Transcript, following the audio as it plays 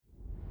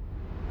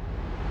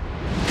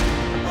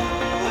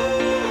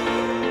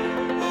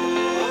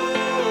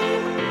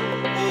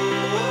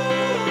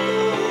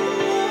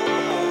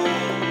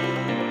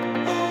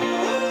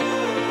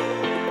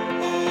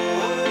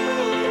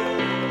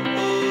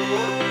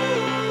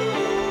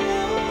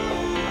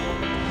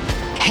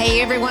Hey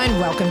everyone,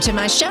 welcome to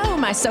my show,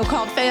 My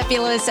So-Called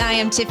Fabulous. I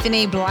am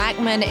Tiffany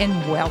Blackman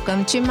and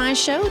welcome to my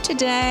show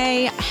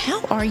today.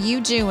 How are you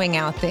doing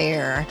out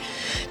there?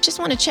 Just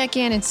want to check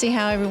in and see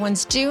how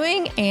everyone's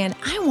doing, and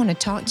I want to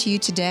talk to you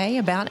today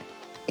about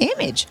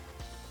image.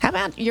 How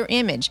about your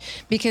image?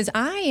 Because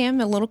I am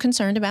a little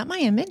concerned about my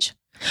image.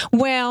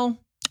 Well,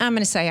 I'm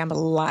going to say I'm a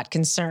lot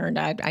concerned.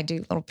 I do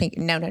a little pink.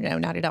 No,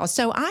 not at all.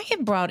 So I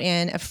have brought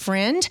in a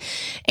friend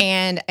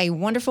and a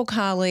wonderful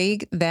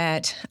colleague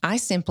that I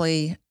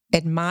simply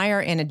admire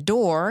and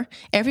adore.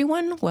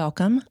 Everyone,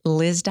 welcome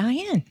Liz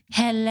Diane.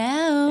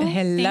 Hello.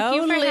 Hello, Thank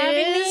you for Liz.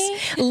 having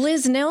me.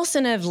 Liz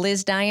Nelson of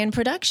Liz Diane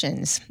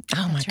Productions.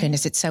 Oh, my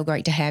goodness. It's so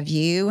great to have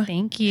you.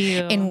 Thank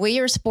you. And we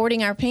are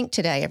sporting our pink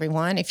today,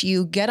 everyone. If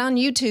you get on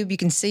YouTube, you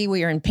can see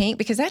we are in pink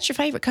because that's your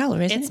favorite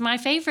color, isn't it? It's my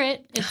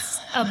favorite. It's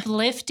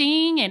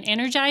uplifting and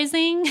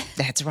energizing.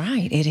 That's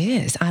right. It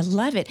is. I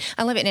love it.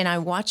 And I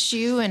watched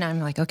you and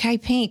I'm like, okay,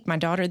 pink. My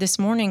daughter this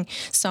morning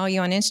saw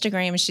you on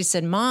Instagram and she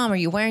said, Mom, are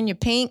you wearing your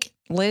pink?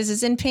 Liz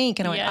is in pink.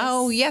 And I went,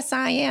 oh, yes,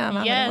 I am.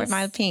 I'm going to wear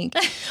my pink.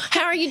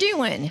 How are you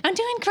doing? I'm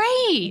doing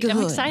great. Good.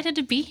 I'm excited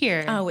to be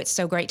here. Oh, it's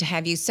so great to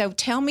have you. So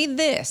tell me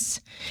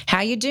this.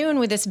 How you doing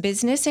with this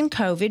business in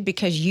COVID?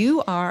 Because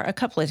you are a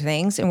couple of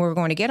things, and we're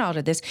going to get all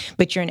of this,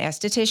 but you're an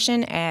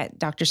esthetician at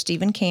Dr.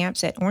 Stephen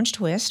Camp's at Orange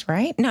Twist,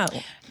 right? No.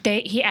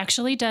 He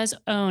actually does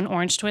own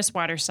Orange Twist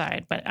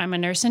Waterside, but I'm a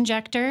nurse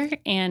injector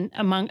and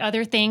among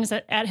other things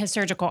at his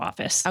surgical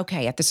office.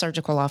 Okay, at the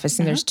surgical office.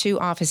 And there's two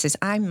offices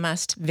I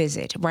must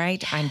visit,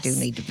 right? Yes. I do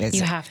need to visit.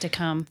 You have to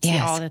come see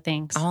all the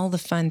things. All the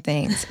fun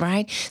things,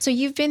 right? So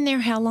you've been there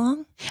how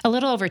long? A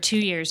little over 2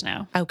 years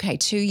now. Okay,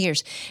 2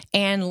 years.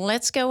 And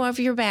let's go over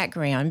your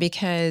background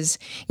because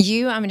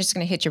I'm just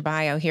going to hit your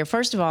bio here.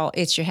 First of all,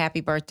 it's your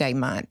happy birthday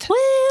month. Woo!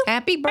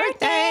 Happy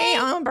birthday.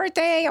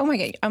 Birthday. Oh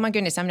my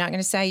goodness. I'm not going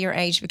to say your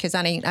age because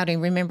I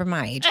don't remember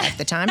my age at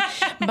the time.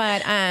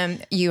 But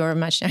you are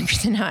much younger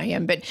than I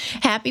am. But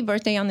happy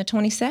birthday on the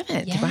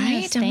 27th, yes,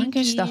 right? Thank oh my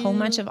gosh, you. the whole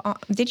month of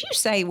did you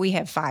say we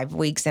have 5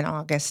 weeks in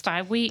August?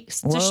 5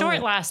 weeks. It's a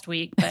short last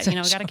week, but we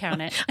got to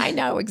count it. I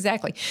know,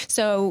 exactly.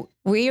 So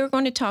we are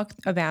going to talk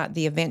about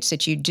the events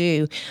that you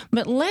do,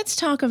 but let's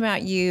talk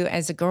about you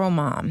as a girl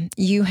mom.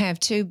 You have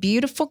 2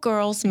 beautiful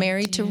girls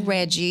married to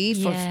Reggie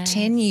for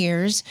 10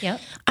 years.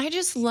 Yep. I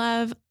just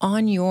love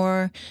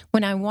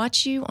when I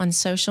watch you on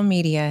social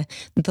media,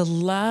 the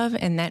love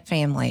in that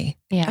family.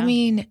 Yeah. I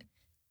mean,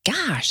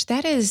 gosh,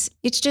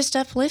 it's just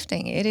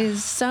uplifting. It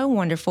is so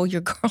wonderful. Your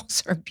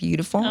girls are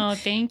beautiful. Oh,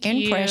 thank you.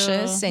 And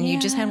precious. And you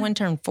just had one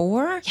turn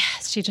 4.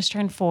 Yes, she just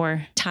turned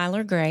 4.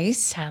 Tyler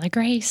Grace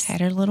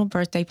had her little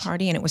birthday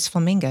party, and it was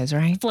flamingos,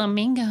 right?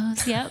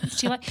 Flamingos, yep.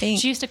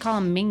 She used to call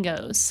them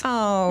mingos.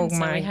 Oh, so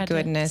my we had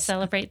goodness. To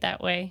celebrate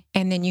that way.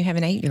 And then you have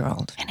an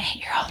 8-year-old.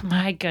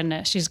 My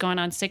goodness. She's going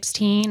on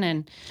 16,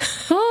 and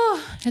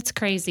it's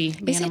crazy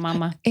being a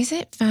mama. Is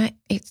it fun?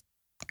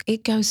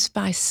 It goes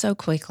by so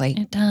quickly.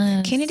 It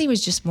does. Kennedy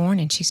was just born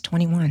and she's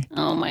 21.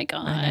 Oh my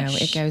gosh. I know,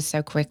 it goes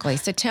so quickly.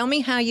 So tell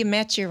me how you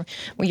met your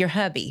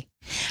hubby.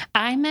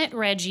 I met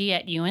Reggie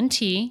at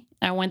UNT.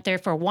 I went there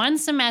for 1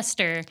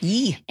 semester.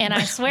 And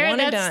I swear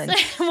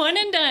that's one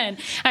and done.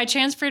 I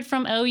transferred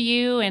from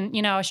OU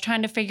and, I was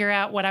trying to figure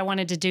out what I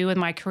wanted to do with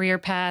my career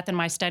path and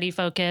my study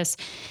focus.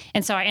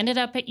 And so I ended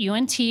up at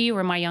UNT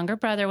where my younger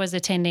brother was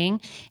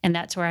attending. And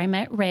that's where I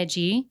met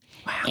Reggie.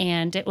 Wow.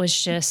 And it was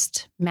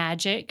just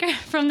magic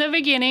from the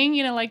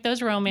beginning, like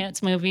those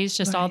romance movies,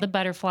 just all the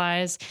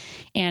butterflies.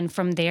 And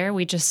from there,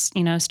 we just,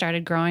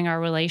 started growing our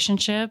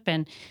relationship.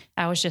 And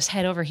I was just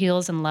head over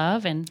heels in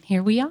love, and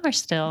here we are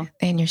still.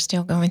 And you're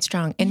still going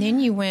strong. And then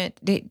you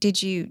went,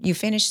 did you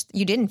finish?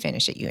 You didn't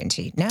finish at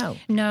UNT, no.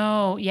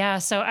 No, yeah.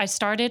 So I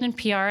started in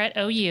PR at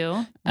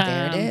OU.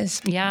 There it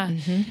is. Yeah.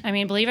 Mm-hmm. I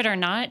mean, believe it or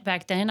not,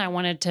 back then I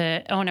wanted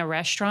to own a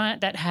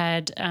restaurant that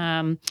had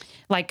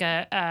like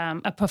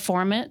a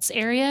performance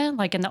area,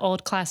 like in the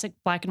old classic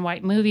black and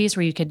white movies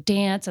where you could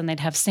dance and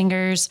they'd have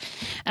singers.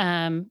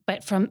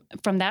 But from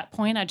that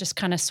point, I just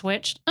kind of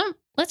switched.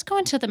 Let's go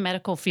into the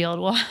medical field.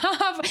 We'll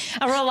have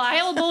a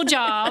reliable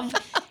job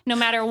no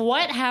matter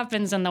what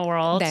happens in the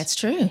world. That's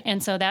true.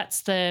 And so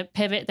that's the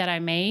pivot that I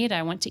made.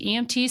 I went to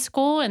EMT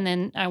school and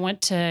then I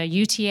went to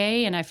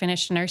UTA and I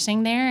finished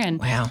nursing there. And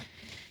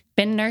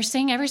been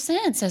nursing ever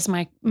since as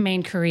my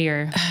main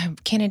career.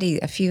 Kennedy,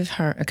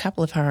 a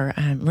couple of her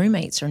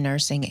roommates are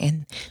nursing,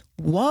 and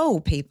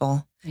whoa,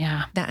 people.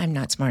 Yeah. That I'm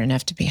not smart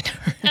enough to be a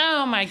nurse.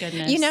 Oh, my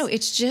goodness.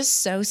 It's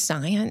just so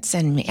science.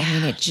 And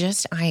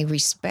I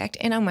respect.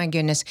 And oh, my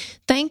goodness,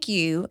 thank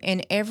you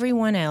and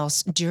everyone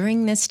else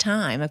during this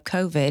time of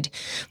COVID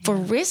for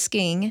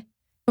risking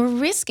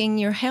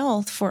your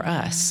health for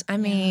us. I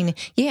mean,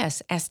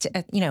 yes, as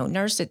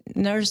nurse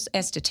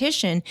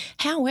esthetician.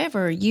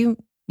 However, you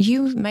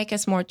you make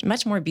us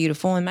much more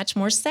beautiful and much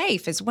more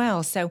safe as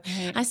well. So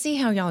I see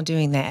how y'all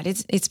doing that.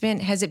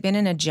 Has it been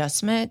an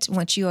adjustment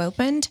once you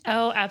opened?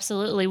 Oh,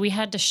 absolutely. We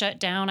had to shut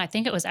down. I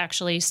think it was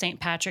actually St.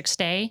 Patrick's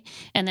Day.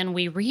 And then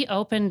we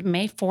reopened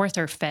May 4th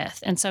or 5th.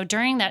 And so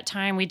during that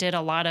time, we did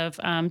a lot of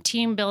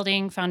team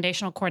building,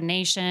 foundational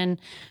coordination,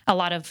 a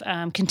lot of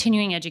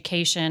continuing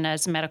education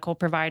as medical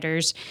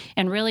providers,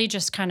 and really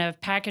just kind of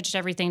packaged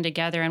everything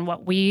together in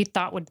what we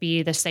thought would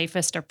be the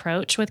safest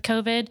approach with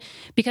COVID,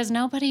 because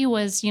nobody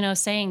was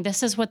saying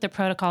this is what the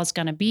protocol is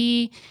going to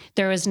be.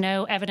 There was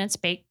no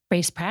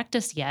evidence-based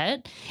practice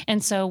yet.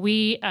 And so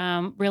we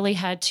really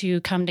had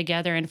to come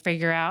together and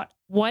figure out,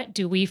 what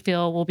do we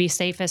feel will be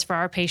safest for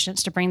our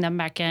patients to bring them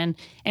back in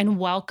and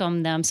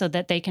welcome them so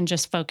that they can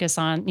just focus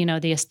on,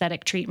 the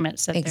aesthetic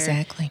treatments that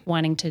they're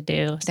wanting to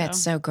do.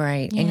 That's so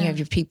great. Yeah. And you have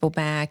your people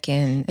back,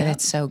 and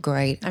that's so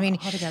great. All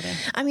together.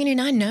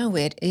 And I know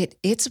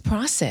it's a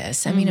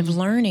process. I mean, of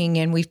learning,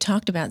 and we've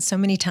talked about so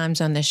many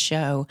times on this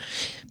show,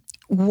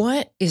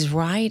 what is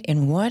right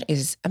and what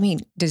is,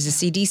 does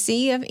the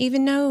CDC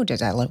even know?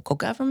 Does our local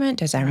government?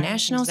 Does our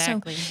national?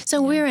 Exactly.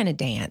 So we're in a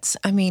dance.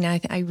 I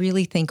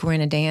really think we're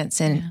in a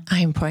dance, and I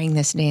am praying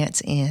this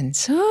dance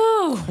ends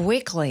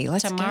quickly.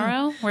 Let's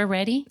Tomorrow, we're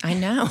ready. I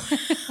know.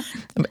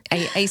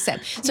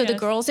 ASAP. So the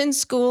girls in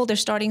school, they're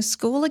starting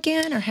school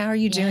again, or how are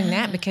you doing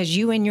that? Because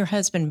you and your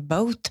husband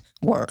both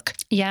work.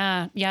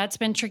 Yeah, it's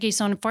been tricky.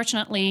 So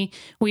unfortunately,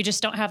 we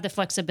just don't have the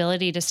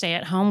flexibility to stay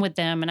at home with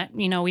them. And,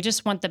 we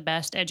just want the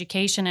best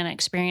education and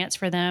experience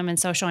for them and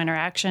social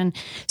interaction.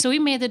 So we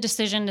made the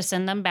decision to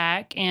send them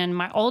back. And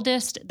my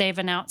oldest, they've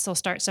announced they'll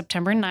start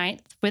September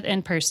 9th with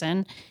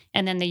in-person.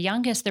 And then the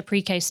youngest, the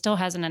pre-K, still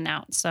hasn't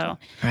announced. So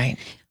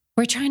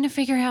we're trying to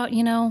figure out,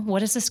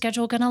 what is the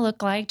schedule going to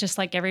look like, just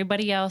like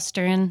everybody else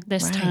during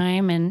this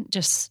time, and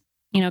just,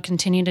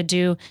 continue to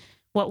do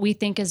what we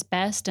think is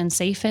best and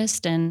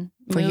safest and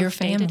for your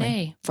family,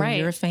 day. For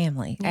your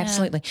family. Yeah.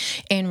 Absolutely.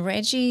 And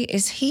Reggie,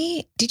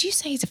 did you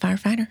say he's a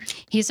firefighter?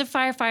 He's a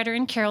firefighter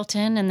in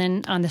Carrollton. And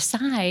then on the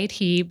side,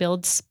 he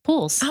builds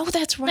pools. Oh,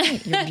 that's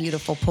right. Your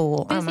beautiful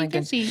pool. Oh my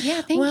goodness.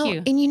 Yeah. Thank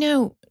you.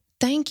 And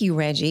thank you,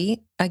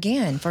 Reggie.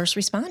 Again, first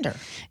responder.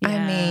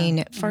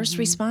 Yeah. First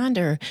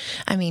responder.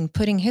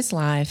 Putting his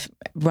life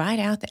right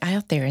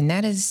out there. And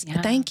that is,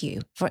 thank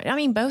you for,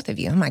 both of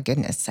you. Oh my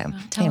goodness. So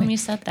tell him you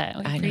said that.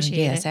 We appreciate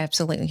it. Yes,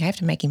 absolutely. You have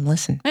to make him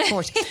listen, of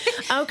course.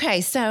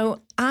 Okay.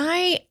 So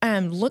I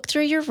looked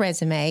through your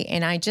resume,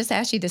 and I just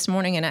asked you this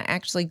morning, and I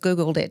actually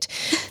Googled it.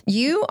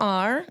 You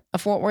are a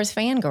Fort Worth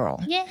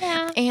fangirl.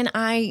 Yeah. And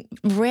I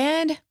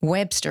read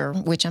Webster,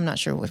 which I'm not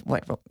sure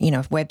what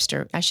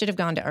Webster. I should have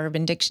gone to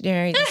Urban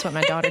Dictionary. That's what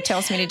my daughter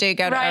tells me to do.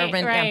 Go to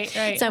Urban. Right.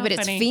 So, but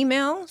it's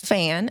female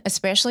fan,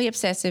 especially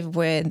obsessive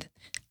with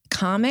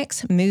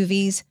comics,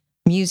 movies,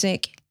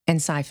 music, and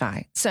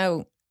sci-fi.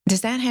 So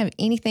does that have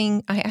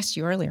anything? I asked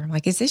you earlier. I'm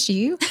like, is this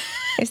you?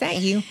 Is that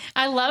you?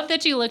 I love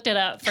that you looked it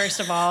up, first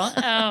of all.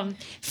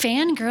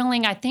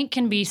 Fangirling, I think,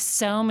 can be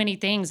so many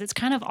things. It's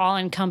kind of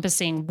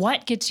all-encompassing.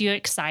 What gets you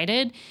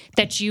excited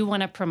that you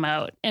want to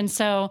promote? And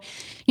so,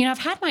 I've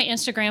had my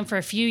Instagram for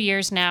a few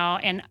years now,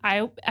 and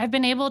I've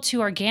been able to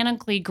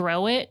organically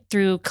grow it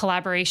through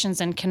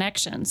collaborations and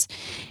connections.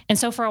 And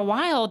so for a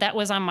while, that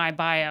was on my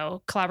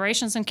bio.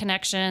 Collaborations and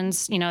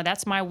connections,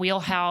 that's my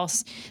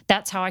wheelhouse.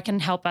 That's how I can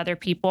help other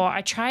people.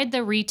 I tried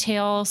the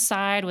retail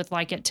side with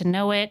Like It to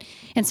Know It,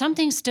 and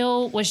something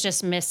still was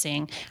just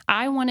missing.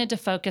 I wanted to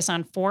focus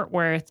on Fort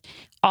Worth,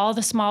 all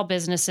the small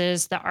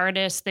businesses, the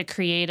artists, the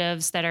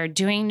creatives that are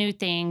doing new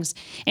things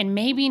and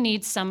maybe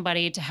need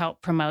somebody to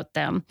help promote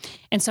them.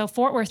 And so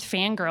Fort Worth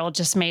Fangirl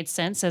just made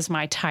sense as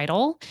my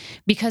title,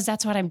 because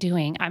that's what I'm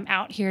doing. I'm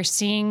out here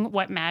seeing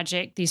what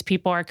magic these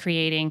people are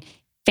creating,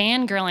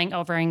 fangirling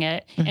over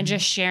it, and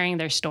just sharing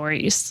their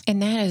stories.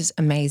 And that is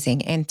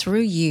amazing. And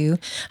through you,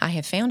 I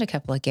have found a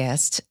couple of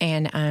guests,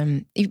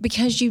 and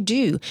because you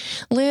do,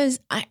 Liz,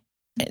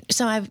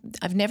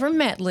 I've never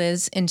met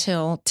Liz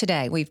until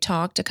today. We've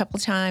talked a couple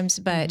of times,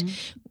 but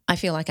I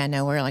feel like I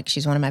know her, like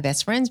she's one of my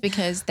best friends,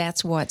 because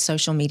that's what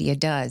social media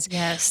does.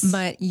 Yes.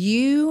 But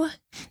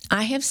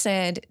I have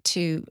said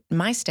to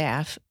my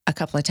staff a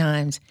couple of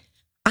times,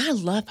 I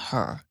love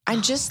her. I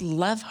just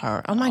love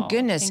her. Oh my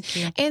goodness.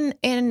 Thank you.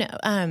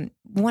 And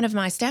one of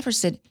my staffers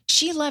said,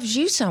 she loves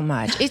you so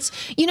much. It's,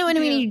 you know what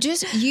I mean?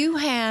 You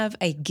have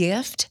a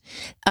gift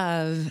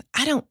of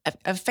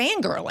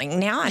fangirling.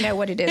 Now I know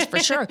what it is for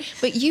sure,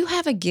 but you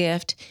have a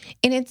gift,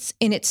 and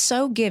it's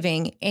so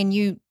giving,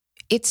 and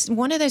it's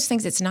one of those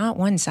things that's not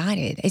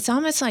one-sided. It's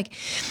almost like,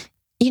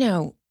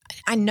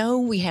 I know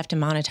we have to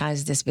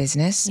monetize this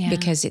business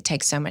because it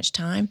takes so much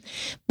time,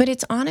 but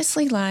it's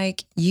honestly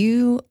like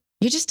you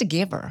You're just a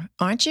giver,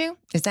 aren't you?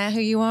 Is that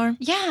who you are?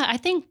 Yeah, I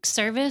think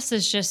service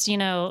is just,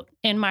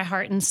 in my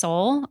heart and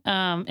soul.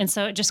 And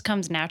so it just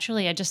comes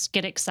naturally. I just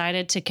get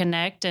excited to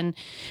connect and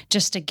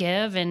just to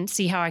give and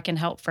see how I can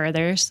help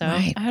further. So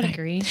I would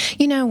agree.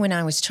 When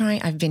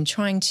I've been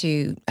trying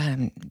to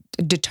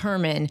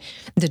determine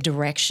the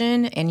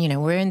direction, and,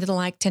 we're into the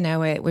like to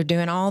know it. We're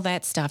doing all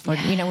that stuff.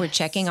 We're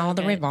checking all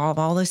the Revolve,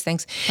 all those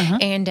things.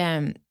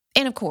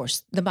 And of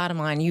course, the bottom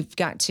line, you've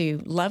got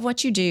to love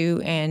what you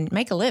do and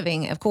make a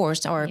living, of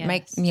course, or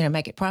make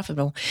it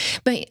profitable.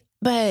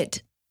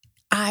 But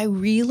I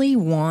really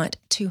want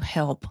to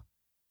help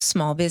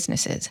small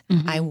businesses.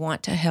 Mm-hmm. I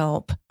want to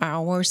help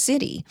our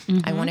city.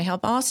 Mm-hmm. I want to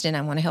help Austin.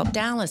 I want to help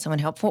Dallas. I want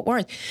to help Fort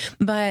Worth.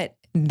 But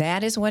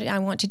that is what I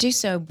want to do.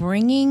 So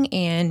bringing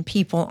in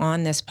people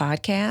on this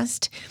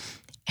podcast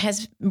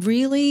has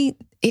really,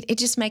 it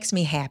just makes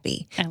me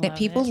happy that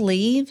people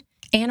leave.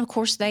 And of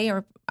course,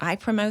 I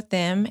promote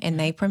them and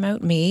they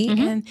promote me.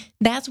 Mm-hmm. And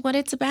that's what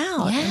it's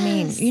about. Yes. I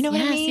mean, you know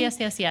what I mean?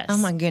 Yes. Oh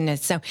my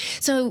goodness.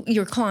 So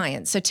your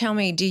clients, so tell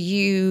me, do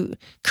you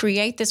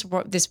create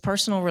this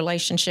personal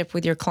relationship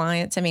with your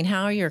clients? I mean,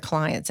 how are your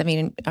clients? I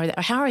mean,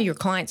 how are your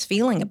clients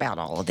feeling about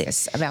all of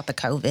this, about the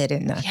COVID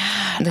and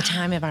the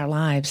time of our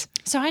lives?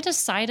 So I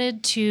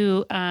decided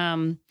to,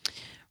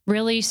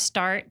 really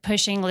start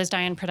pushing Liz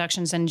Diane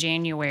Productions in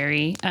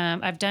January.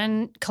 I've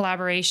done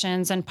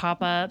collaborations and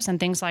pop-ups and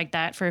things like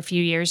that for a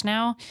few years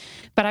now,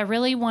 but I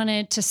really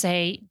wanted to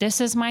say, this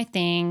is my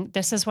thing.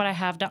 This is what I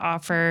have to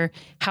offer.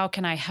 How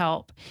can I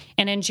help?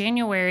 And in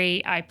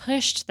January, I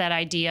pushed that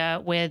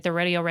idea with the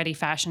Radio Ready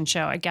fashion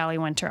show at Galley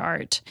Winter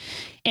Art.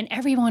 And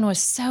everyone was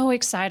so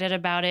excited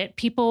about it.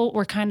 People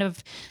were kind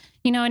of,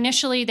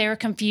 initially they were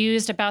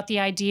confused about the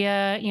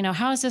idea,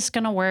 how is this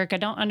going to work? I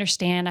don't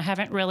understand. I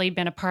haven't really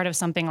been a part of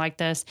something like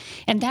this.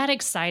 And that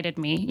excited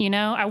me.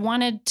 I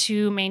wanted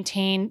to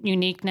maintain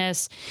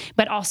uniqueness,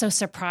 but also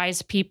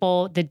surprise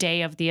people the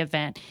day of the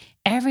event.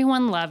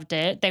 Everyone loved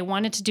it. They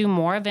wanted to do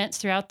more events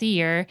throughout the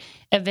year.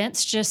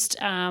 Events just,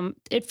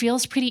 it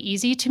feels pretty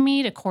easy to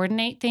me to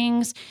coordinate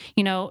things,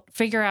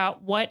 figure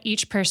out what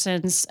each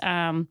person's,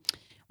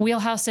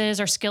 wheelhouse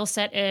is or skill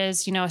set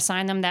is,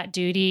 assign them that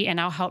duty,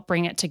 and I'll help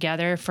bring it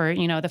together for,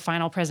 the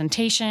final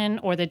presentation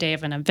or the day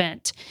of an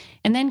event.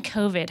 And then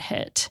COVID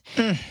hit.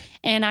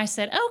 And I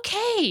said,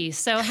 okay,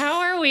 so how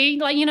are we,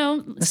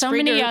 so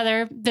many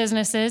other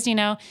businesses,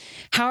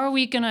 how are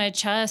we going to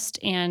adjust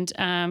and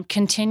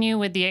continue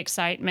with the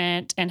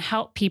excitement and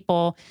help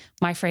people?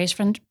 My phrase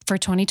for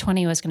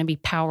 2020 was going to be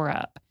power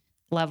up.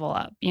 Level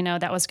up.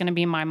 That was going to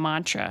be my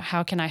mantra.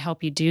 How can I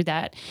help you do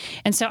that?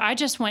 And so I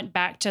just went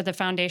back to the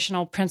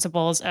foundational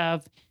principles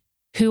of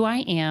who I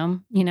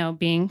am,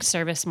 being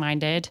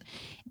service-minded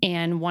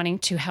and wanting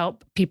to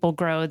help people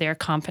grow their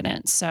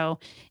confidence. So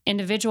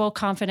individual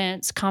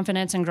confidence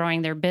in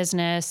growing their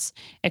business,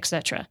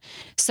 etc.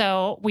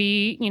 So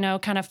we,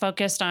 kind of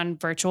focused on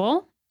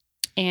virtual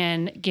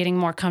and getting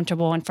more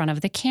comfortable in front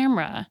of the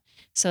camera.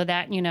 So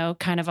that,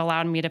 kind of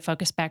allowed me to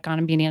focus back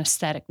on being an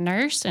aesthetic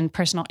nurse and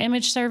personal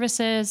image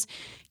services.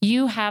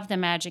 You have the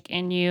magic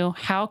in you.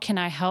 How can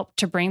I help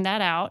to bring that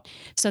out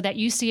so that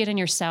you see it in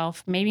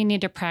yourself? Maybe you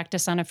need to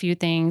practice on a few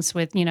things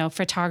with,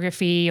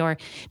 photography or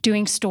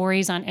doing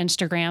stories on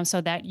Instagram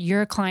so that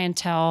your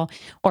clientele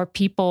or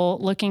people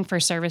looking for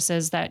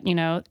services that,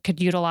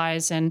 could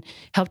utilize and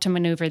help to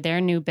maneuver their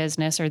new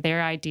business or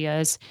their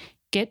ideas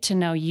get to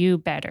know you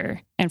better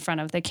in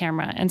front of the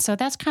camera. And so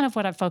that's kind of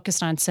what I've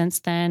focused on since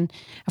then.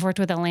 I've worked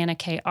with Atlanta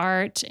K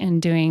Art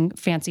and doing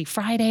Fancy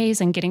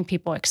Fridays and getting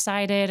people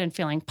excited and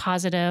feeling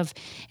positive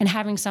and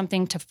having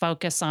something to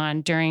focus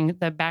on during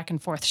the back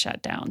and forth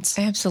shutdowns.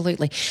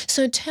 Absolutely.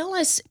 So tell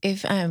us,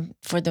 if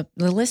for the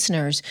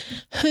listeners,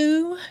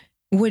 who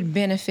would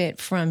benefit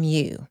from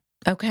you?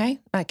 Okay.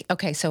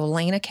 So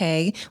Atlanta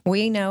K,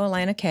 we know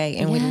Atlanta K,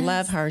 and we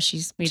love her.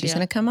 She's going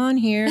to come on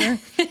here.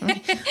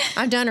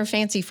 I've done her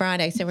Fancy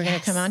Friday, so we're going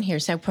to come on here.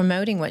 So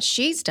promoting what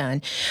she's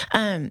done.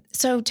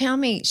 So tell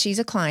me, she's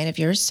a client of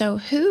yours. So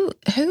who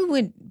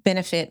would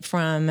benefit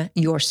from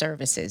your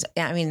services?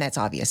 I mean, that's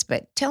obvious,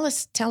 but tell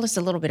us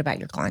a little bit about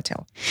your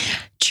clientele.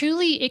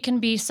 Truly, it can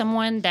be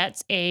someone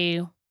that's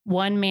a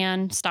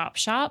one-man stop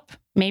shop.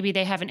 Maybe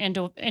they have an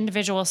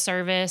individual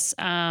service.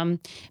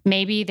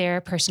 Maybe they're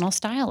a personal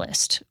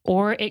stylist,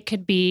 or it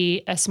could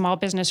be a small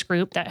business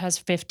group that has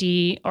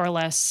 50 or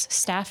less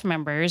staff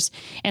members,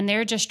 and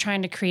they're just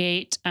trying to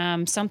create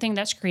something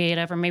that's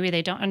creative, or maybe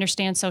they don't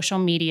understand social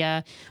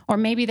media, or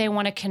maybe they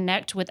want to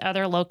connect with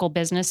other local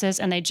businesses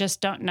and they just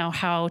don't know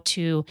how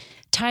to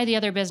tie the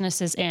other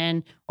businesses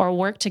in or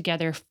work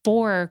together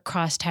for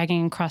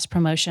cross-tagging and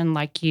cross-promotion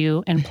like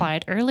you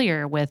implied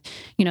earlier with,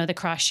 the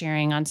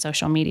cross-sharing on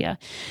social media.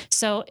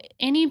 So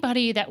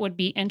anybody that would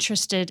be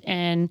interested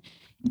in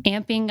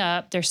amping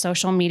up their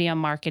social media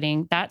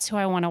marketing, that's who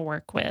I want to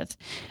work with.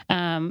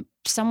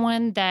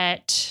 Someone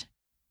that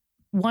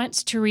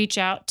wants to reach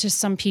out to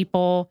some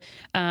people,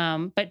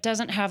 but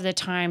doesn't have the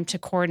time to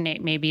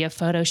coordinate maybe a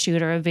photo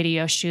shoot or a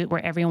video shoot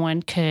where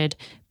everyone could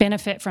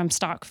benefit from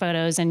stock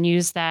photos and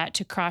use that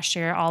to cross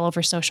share all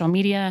over social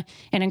media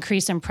and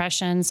increase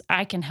impressions,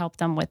 I can help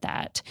them with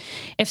that.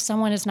 If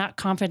someone is not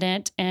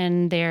confident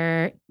in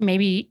their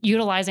maybe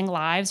utilizing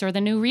lives or the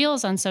new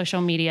reels on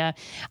social media,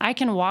 I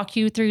can walk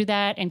you through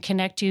that and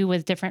connect you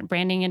with different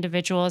branding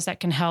individuals that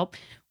can help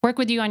work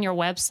with you on your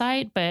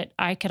website, but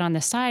I could on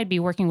the side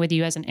be working with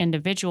you as an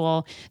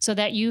individual so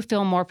that you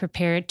feel more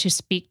prepared to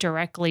speak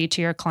directly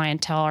to your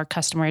clientele or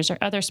customers or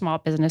other small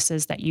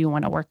businesses that you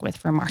want to work with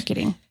for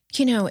marketing.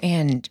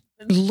 And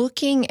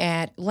looking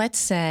at, let's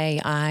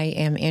say I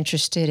am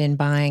interested in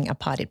buying a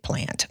potted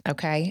plant.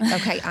 Okay.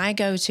 I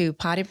go to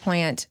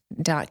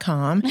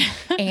pottedplant.com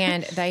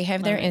and they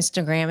have their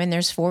Instagram and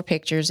there's 4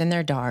 pictures and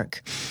they're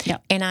dark.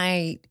 Yep. And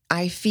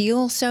I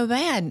feel so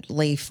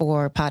badly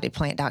for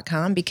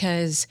pottedplant.com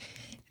because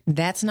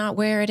that's not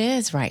where it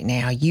is right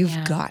now.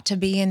 You've got to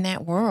be in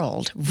that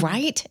world,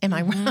 right? Am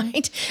I right? I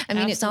mean,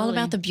 Absolutely. It's all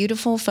about the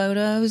beautiful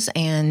photos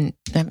and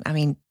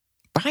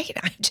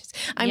right.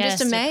 I'm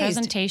just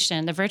amazed.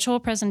 The virtual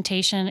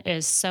presentation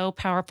is so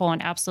powerful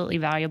and absolutely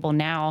valuable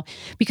now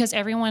because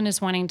everyone is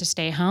wanting to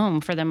stay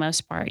home for the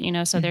most part,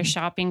 so they're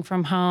shopping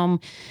from home.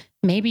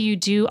 Maybe you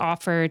do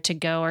offer to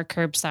go or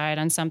curbside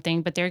on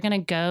something, but they're going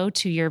to go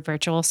to your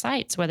virtual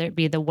sites, whether it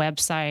be the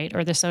website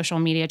or the social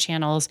media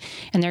channels,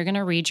 and they're going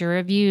to read your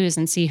reviews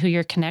and see who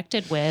you're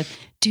connected with.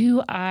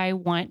 Do I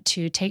want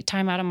to take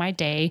time out of my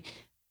day,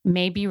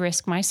 maybe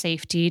risk my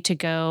safety to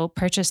go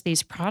purchase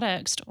these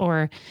products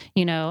or,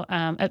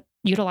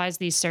 utilize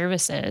these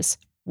services?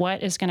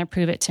 What is going to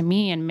prove it to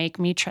me and make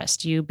me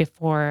trust you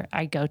before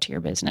I go to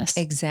your business?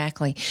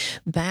 Exactly.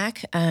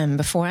 Back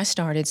before I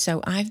started, so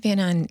I've been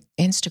on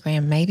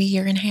Instagram maybe a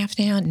year and a half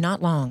now,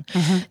 not long.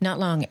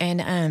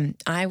 And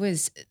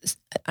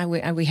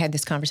we had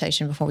this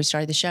conversation before we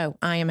started the show.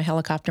 I am a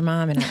helicopter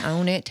mom and I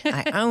own it.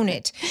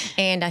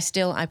 And I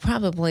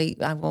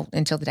will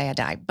until the day I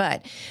die.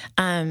 But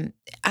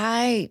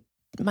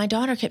my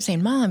daughter kept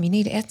saying, Mom, you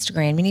need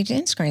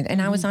Instagram.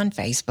 And I was on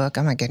Facebook.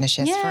 Oh my goodness,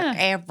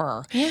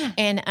 forever. Yeah.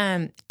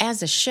 And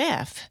as a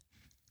chef,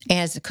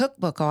 as a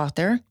cookbook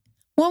author,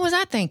 what was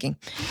I thinking?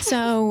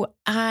 So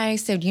I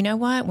said, you know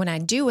what? When I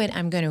do it,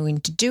 I'm going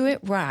to do it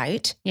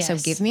right. Yes. So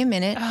give me a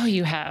minute. Oh,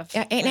 you have.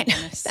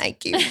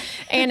 Thank you.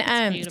 And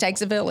it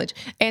takes a village.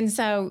 And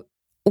so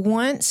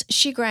once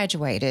she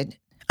graduated,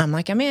 I'm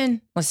like, I'm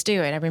in. Let's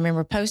do it. I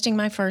remember posting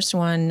my first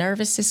one,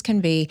 nervous as can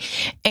be.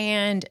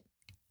 And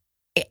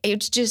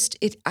it's just,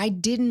 I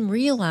didn't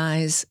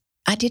realize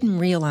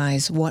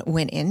what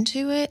went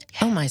into it.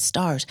 Oh, my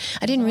stars.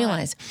 I didn't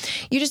realize.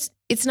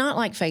 It's not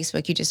like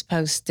Facebook. You just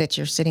post that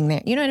you're sitting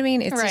there. You know what I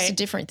mean? It's just a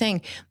different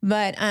thing.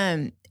 But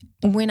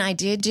when I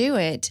did do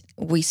it,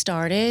 we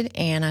started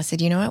and I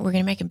said, you know what? We're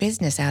going to make a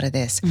business out of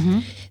this.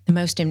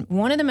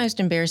 One of the most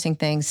embarrassing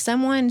things,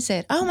 someone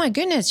said, oh my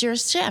goodness, you're a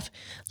chef.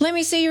 Let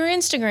me see your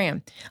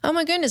Instagram. Oh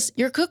my goodness,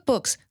 your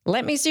cookbooks.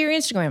 Let me see your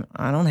Instagram.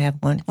 I don't have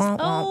one.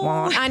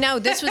 I know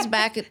this was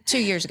back 2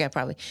 years ago,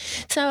 probably.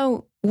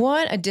 So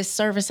what a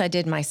disservice I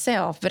did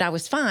myself, but I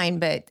was fine.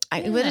 But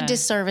what a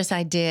disservice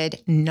I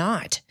did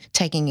not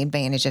taking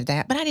advantage of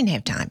that. But I didn't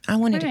have time. I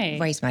wanted to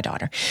raise my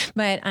daughter.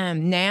 But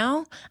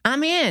now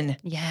I'm in.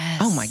 Yes.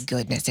 Oh my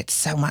goodness, it's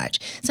so much.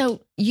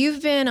 So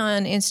you've been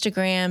on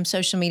Instagram,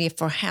 social media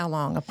for how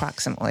long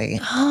approximately?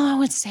 Oh, I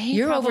would say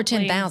you're probably over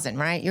 10,000,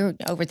 right? You're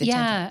over the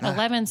 10,000.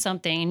 11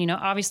 something. And,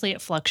 obviously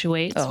it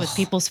fluctuates with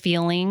people's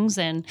feelings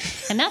and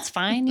that's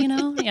fine.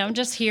 I'm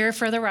just here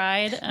for the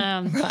ride.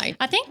 Right.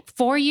 I think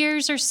 4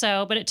 years or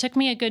so, but it took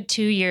me a good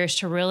 2 years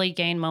to really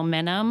gain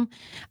momentum.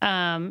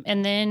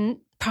 And then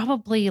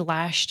probably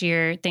last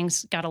year,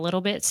 things got a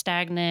little bit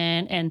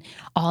stagnant and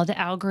all the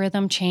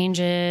algorithm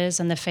changes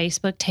and the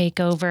Facebook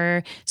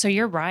takeover. So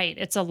you're right.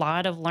 It's a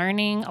lot of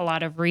learning, a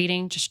lot of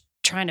reading, just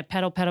trying to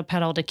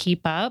pedal to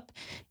keep up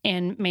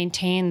and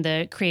maintain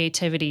the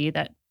creativity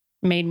that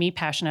made me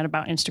passionate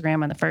about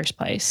Instagram in the first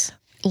place.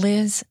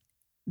 Liz,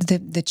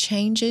 the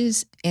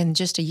changes in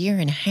just a year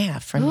and a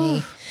half for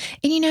me.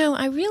 And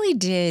I really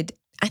did.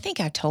 I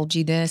think I told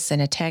you this in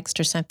a text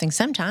or something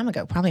some time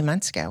ago, probably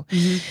months ago.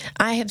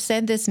 I have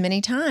said this many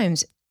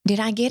times. Did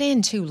I get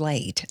in too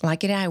late? Like,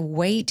 did I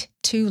wait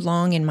too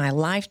long in my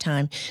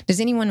lifetime?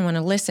 Does anyone want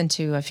to listen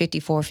to a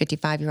 54,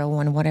 55-year-old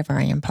one, whatever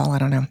I am, Paul? I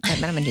don't know.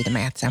 But I'm going to do the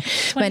math. So,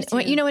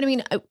 but you know what I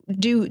mean?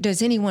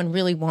 Does anyone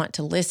really want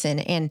to listen?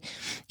 And,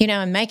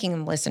 I'm making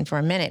them listen for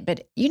a minute,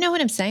 but you know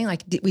what I'm saying?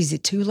 Like, was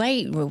it too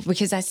late?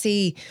 Because I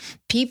see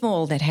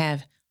people that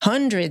have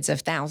hundreds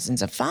of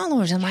thousands of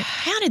followers. I'm like,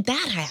 how did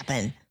that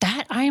happen?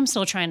 That I am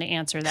still trying to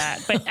answer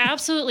that, but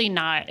absolutely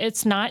not.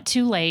 It's not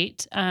too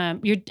late.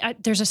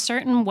 There's a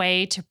certain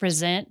way to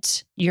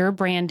present your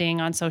branding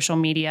on social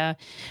media,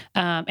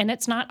 and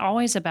it's not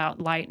always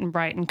about light and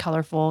bright and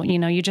colorful.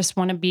 You just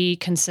want to be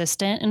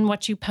consistent in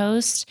what you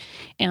post.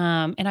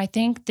 And I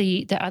think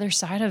the other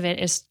side of it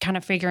is kind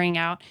of figuring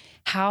out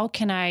how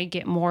can I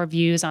get more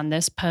views on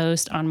this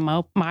post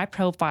on my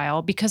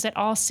profile, because it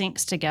all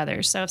syncs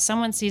together. So if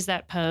someone sees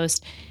that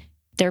post,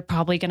 they're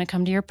probably going to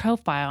come to your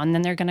profile, and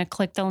then they're going to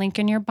click the link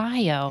in your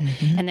bio,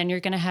 and then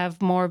you're going to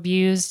have more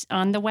views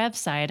on the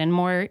website and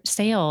more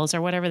sales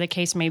or whatever the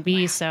case may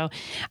be. So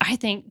I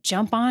think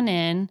jump on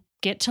in,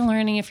 get to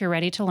learning if you're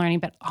ready to learning,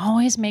 but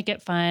always make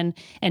it fun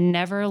and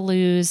never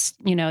lose,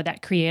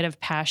 that creative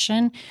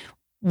passion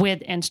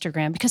with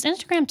Instagram, because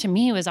Instagram to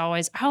me I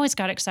always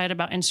got excited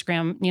about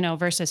Instagram,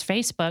 versus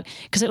Facebook,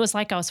 because it was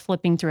like I was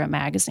flipping through a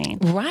magazine.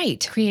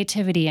 Right.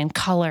 Creativity and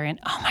color. And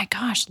oh my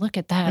gosh, look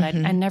at that.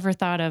 I never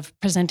thought of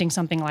presenting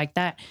something like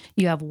that.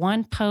 You have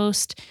one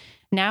post.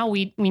 Now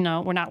we're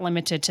not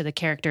limited to the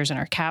characters in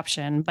our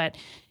caption, but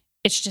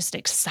it's just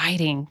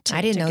exciting.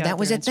 I didn't know that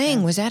was a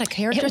thing. Was that a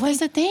character thing? It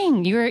was a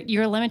thing.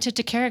 You're limited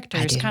to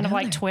characters, kind of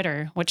like that.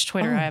 Twitter, which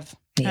Twitter I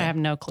have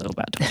no clue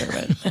about Twitter,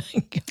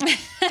 but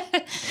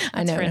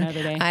I know. For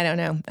another day. I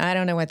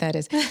don't know what that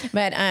is.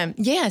 But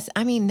yes,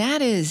 I mean,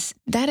 that is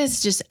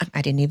just,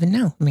 I didn't even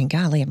know. I mean,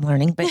 golly, I'm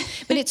learning, but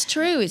it's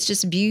true. It's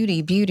just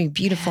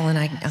beautiful. And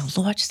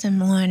I'll watch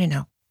someone and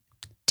I'll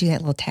do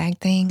that little tag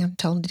thing I'm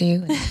told to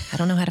do. And I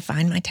don't know how to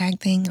find my tag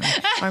thing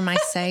or my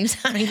saves.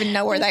 I don't even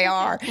know where they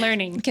are.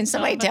 Learning. Can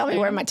somebody tell me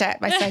where my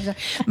saves are?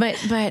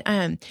 But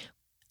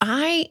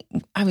I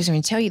was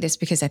going to tell you this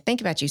because I think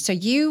about you. So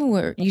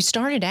you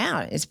started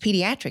out as a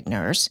pediatric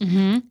nurse,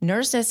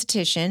 nurse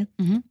esthetician.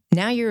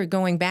 Now you're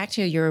going back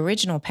to your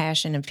original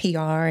passion of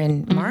PR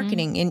and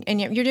marketing, and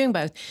you're doing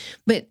both.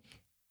 But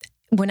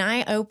when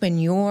I open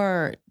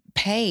your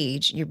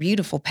page, your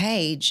beautiful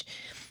page,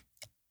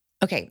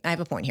 okay, I have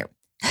a point here.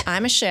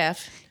 I'm a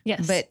chef,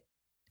 yes, but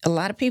a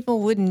lot of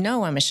people wouldn't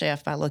know I'm a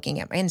chef by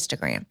looking at my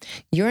Instagram.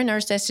 You're a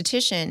nurse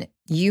esthetician.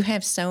 You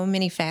have so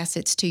many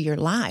facets to your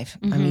life.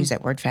 I'm going to use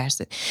that word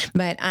facet.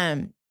 But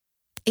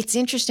it's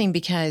interesting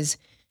because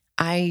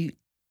I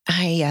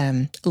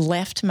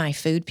left my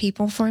food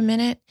people for a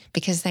minute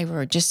because they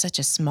were just such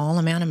a small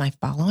amount of my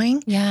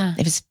following. Yeah.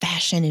 It was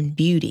fashion and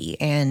beauty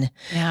and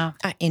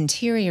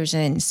interiors.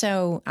 And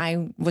so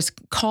I was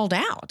called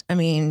out. I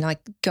mean,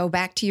 like, go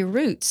back to your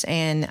roots.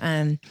 And,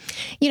 and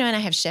I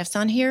have chefs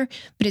on here,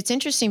 but it's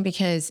interesting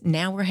because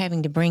now we're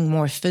having to bring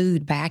more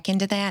food back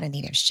into that. I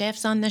need to have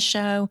chefs on the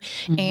show.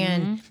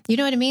 And you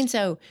know what I mean?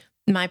 So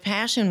my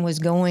passion was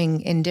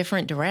going in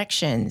different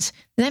directions.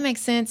 Does that make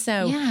sense?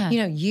 So,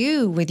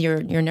 you with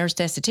your nurse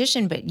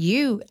esthetician, but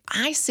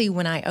I see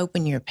when I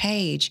open your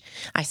page,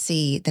 I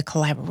see the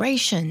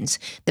collaborations,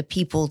 the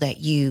people that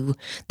you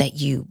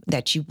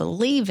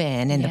believe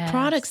in, and the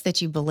products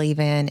that you believe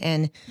in,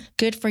 and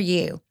good for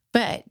you.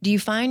 But do you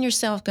find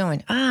yourself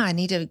going, I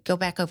need to go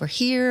back over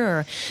here,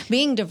 or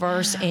being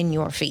diverse in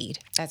your feed?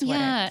 That's what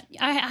I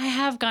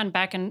have gone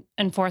back and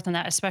forth on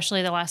that,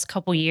 especially the last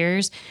couple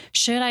years.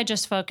 Should I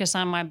just focus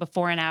on my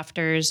before and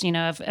afters,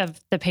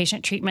 of the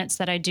patient treatments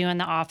that I do in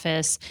the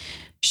office?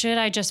 Should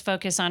I just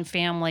focus on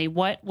family?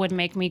 What would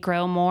make me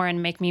grow more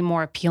and make me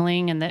more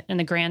appealing in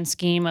the grand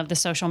scheme of the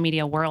social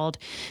media world?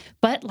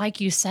 But like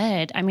you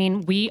said, I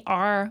mean, we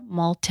are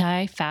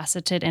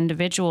multifaceted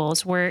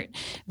individuals. We're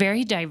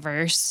very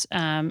diverse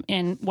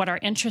in what our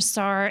interests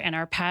are and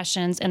our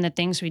passions and the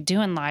things we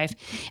do in life.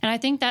 And I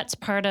think that's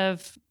part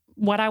of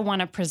what I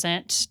want to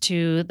present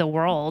to the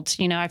world.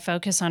 I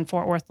focus on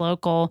Fort Worth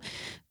local,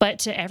 but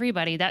to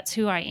everybody, that's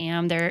who I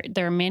am. There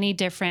are many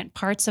different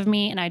parts of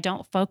me, and I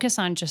don't focus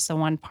on just the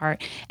one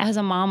part. As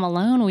a mom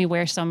alone, we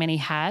wear so many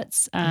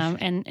hats.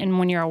 And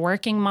when you're a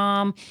working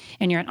mom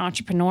and you're an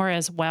entrepreneur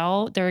as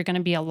well, there are going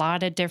to be a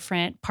lot of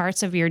different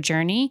parts of your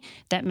journey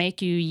that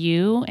make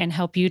you and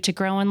help you to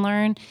grow and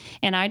learn.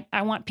 And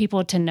I want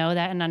people to know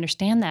that and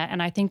understand that.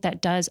 And I think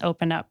that does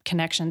open up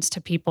connections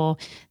to people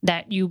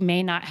that you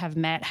may not have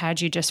met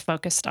had you just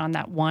focused on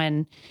that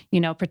one,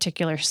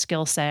 particular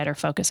skill set or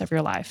focus of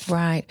your life.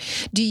 Right.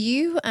 Do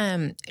you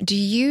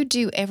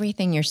do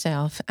everything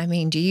yourself? I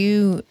mean,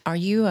 are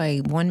you a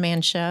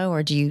one-man show,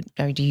 or do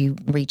you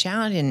reach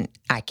out? And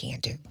I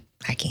can't.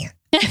 I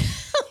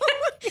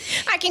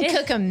can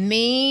cook a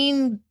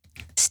mean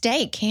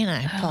steak, can't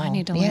I, Paul? I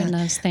need to learn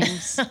those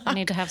things. I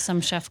need to have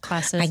some chef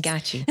classes. I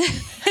got you.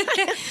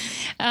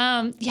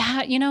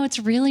 It's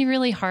really,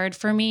 really hard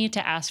for me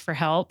to ask for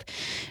help.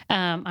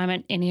 I'm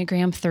an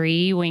Enneagram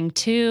 3, Wing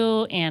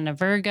 2, and a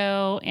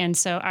Virgo. And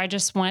so I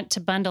just want to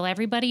bundle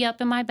everybody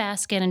up in my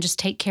basket and just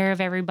take care of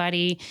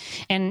everybody.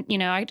 And,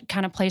 I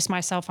kind of place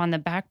myself on the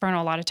back burner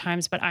a lot of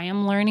times, but I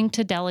am learning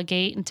to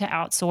delegate and to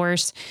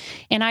outsource.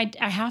 And I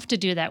have to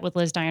do that with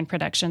Liz Diane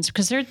Productions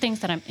because there are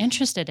things that I'm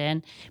interested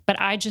in, but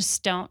I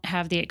just don't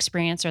have the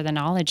experience or the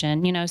knowledge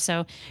in,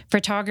 so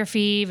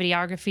photography,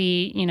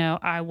 videography,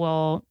 I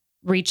will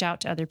reach out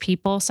to other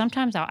people.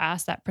 Sometimes I'll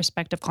ask that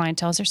prospective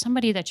clientele, is there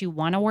somebody that you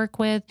want to work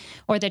with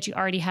or that you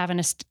already have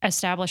an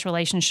established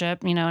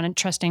relationship, an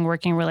interesting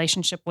working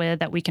relationship with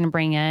that we can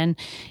bring in?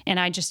 And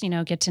I just,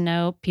 get to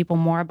know people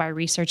more by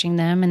researching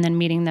them and then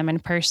meeting them in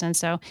person.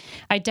 So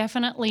I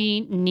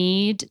definitely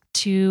need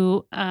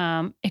to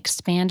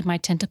expand my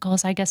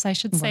tentacles, I guess I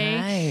should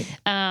say,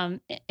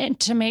 and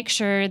to make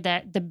sure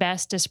that the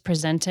best is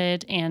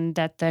presented and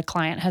that the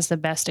client has the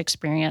best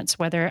experience,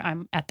 whether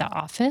I'm at the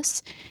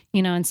office,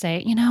 and say,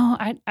 say,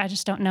 I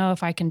just don't know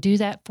if I can do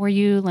that for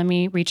you. Let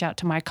me reach out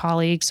to my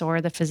colleagues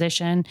or the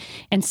physician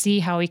and see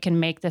how we can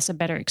make this a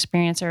better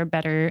experience or a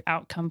better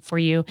outcome for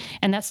you.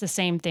 And that's the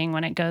same thing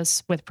when it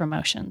goes with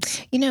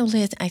promotions.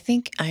 Liz, I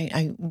think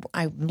I'm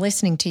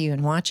listening to you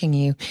and watching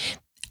you.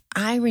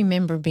 I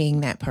remember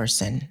being that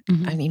person.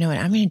 And you know what?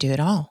 I'm going to do it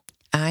all.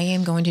 I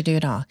am going to do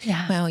it all.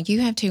 Yeah. Well,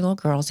 you have 2 little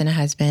girls and a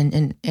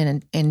husband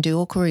and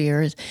dual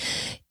careers.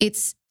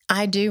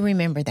 I do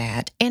remember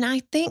that. And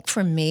I think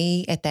for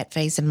me at that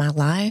phase of my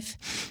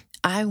life,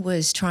 I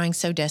was trying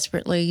so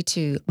desperately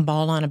to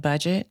ball on a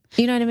budget.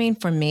 You know what I mean?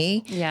 For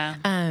me. Yeah.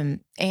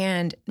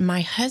 And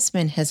my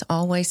husband has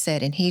always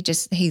said, and he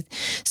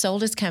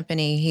sold his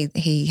company.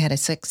 He had a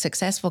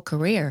successful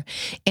career.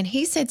 And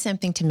he said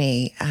something to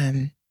me,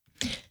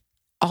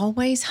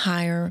 always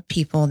hire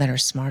people that are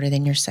smarter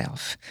than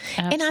yourself.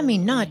 Absolutely. And I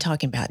mean, not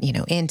talking about,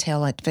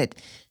 Intel, but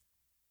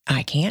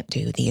I can't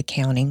do the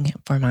accounting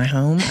for my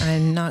home.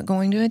 I'm not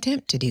going to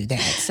attempt to do that.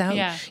 So,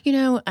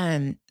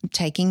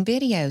 taking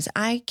videos,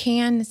 I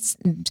can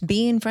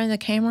be in front of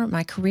the camera.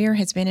 My career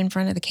has been in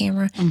front of the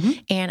camera,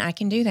 and I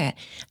can do that.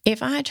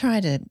 If I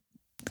try to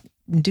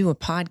do a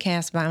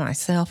podcast by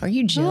myself, are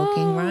you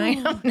joking, right?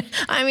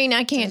 I mean,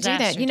 I can't do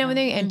that.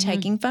 And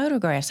taking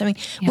photographs. I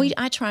mean,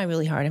 I try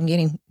really hard. I'm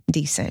getting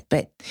decent,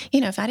 but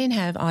if I didn't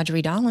have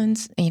Audrey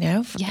Dollins,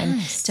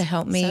 to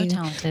help me,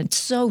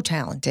 so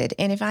talented.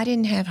 And if I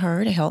didn't have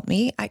her to help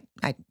me,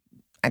 I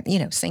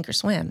sink or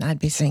swim, I'd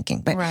be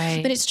sinking. But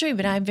it's true.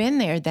 But I've been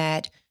there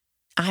that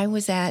I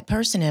was that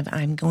person of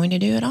I'm going to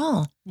do it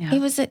all. Yeah.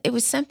 It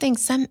was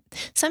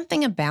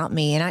something about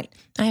me, and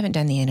I haven't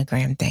done the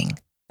Enneagram thing.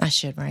 I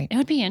should, right? It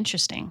would be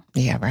interesting.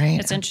 Yeah, right.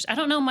 It's interesting. I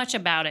don't know much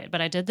about it, but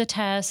I did the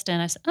test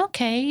and I said,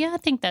 okay, yeah, I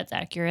think that's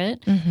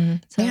accurate.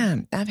 So, yeah,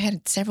 I've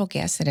had several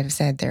guests that have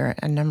said they're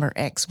a number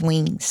X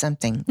wing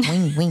something.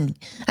 Wing.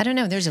 I don't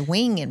know. There's a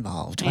wing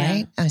involved,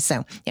 right?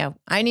 So, yeah,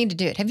 I need to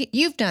do it.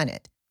 You've done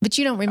it, but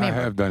you don't remember.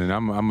 I have done it.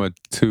 I'm a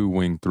 2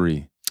 wing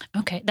 3.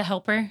 Okay. The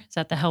helper? Is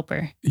that the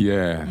helper?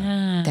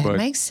 Yeah. That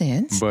makes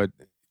sense. But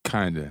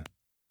kind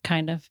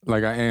of.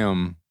 Like I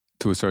am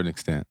to a certain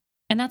extent.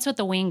 And that's what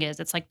the wing is.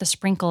 It's like the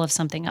sprinkle of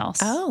something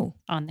else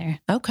on there.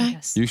 Okay.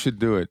 You should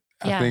do it.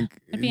 Yeah, I think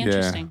it'd be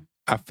interesting.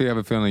 I have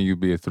a feeling you'd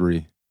be a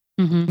 3.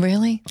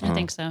 Really? I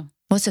think so.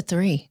 What's a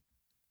 3?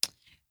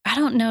 I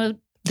don't know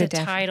the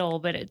title,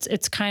 but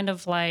it's kind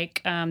of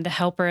like the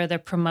helper, the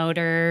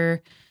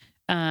promoter.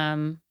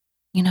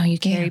 You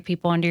carry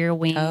people under your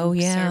wing. Oh,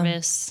 yeah.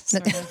 Service.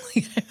 Sort of.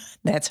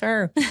 That's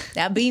her.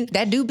 That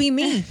do be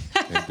me.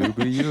 That do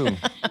be you.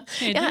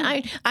 Yeah,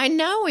 I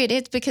know it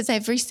is because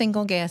every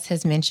single guest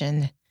has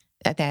mentioned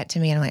that to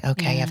me. And I'm like,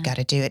 okay, I've got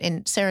to do it.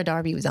 And Sarah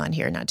Darby was on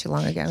here not too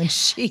long ago, and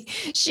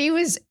she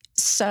was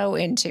so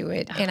into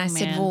it. And I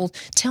said, well,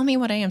 tell me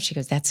what I am. She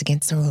goes, that's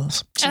against the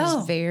rules. She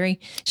was very,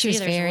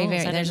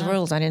 there's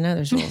rules. I didn't know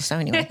there's rules. So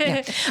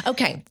anyway,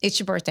 okay. It's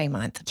your birthday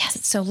month.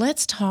 Yes. So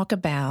let's talk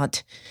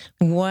about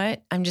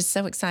I'm just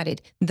so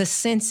excited. The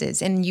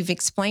senses. And you've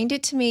explained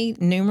it to me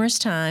numerous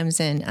times,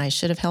 and I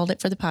should have held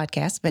it for the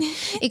podcast, but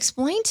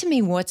explain to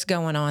me what's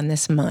going on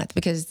this month,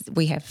 because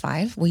we have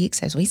 5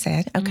 weeks, as we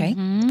said. Okay.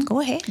 Go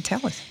ahead and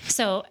tell us.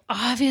 So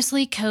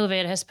obviously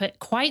COVID has put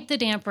quite the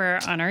damper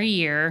on our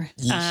year.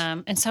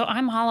 And so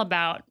I'm all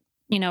about,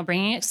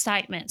 bringing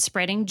excitement,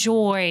 spreading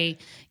joy,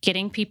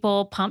 getting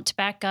people pumped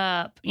back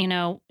up,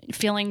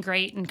 feeling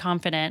great and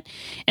confident.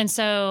 And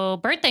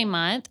so birthday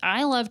month,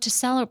 I love to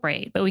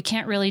celebrate, but we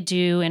can't really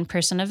do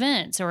in-person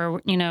events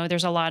or,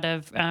 there's a lot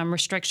of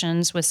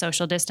restrictions with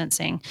social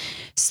distancing.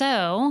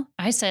 So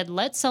I said,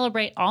 let's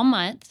celebrate all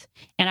month.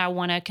 And I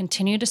want to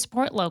continue to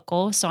support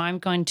local. So I'm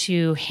going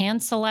to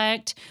hand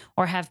select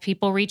or have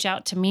people reach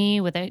out to me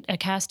with a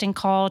casting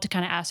call to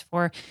kind of ask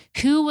for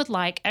who would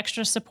like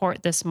extra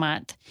support this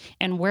month.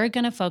 And we're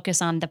going to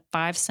focus on the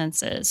 5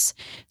 senses.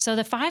 So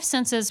the 5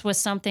 senses was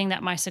something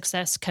that my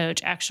success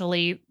coach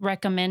actually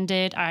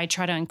recommended I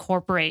try to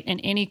incorporate in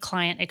any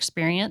client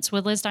experience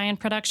with Liz Diane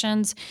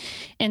Productions.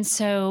 And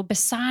so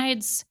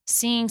besides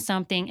seeing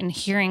something and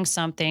hearing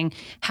something,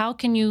 how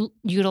can you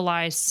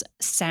utilize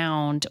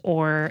sound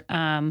or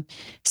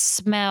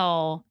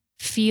smell,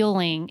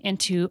 feeling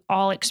into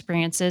all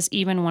experiences,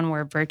 even when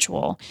we're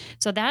virtual?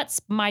 So that's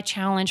my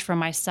challenge for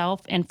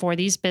myself and for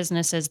these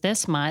businesses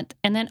this month,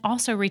 and then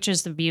also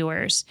reaches the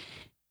viewers.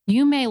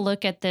 You may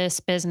look at this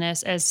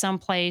business as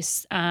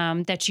someplace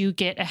that you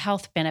get a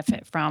health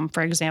benefit from,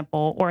 for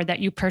example, or that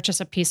you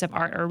purchase a piece of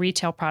art or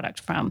retail product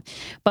from.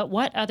 But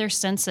what other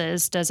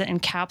senses does it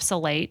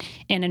encapsulate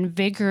and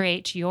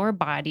invigorate your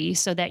body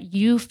so that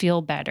you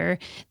feel better,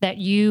 that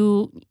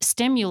you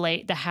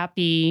stimulate the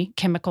happy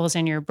chemicals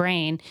in your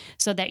brain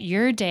so that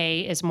your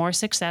day is more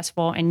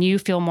successful and you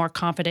feel more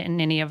confident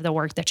in any of the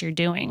work that you're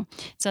doing?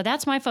 So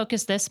that's my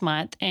focus this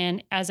month.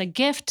 And as a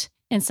gift,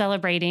 in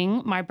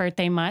celebrating my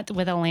birthday month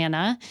with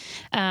Alana,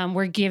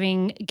 we're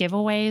giving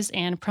giveaways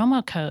and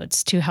promo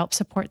codes to help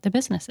support the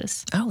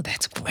businesses. Oh,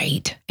 that's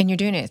great. And you're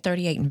doing it at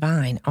 38 and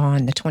Vine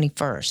on the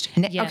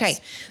 21st. Yes. Okay.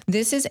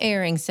 This is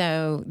airing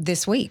so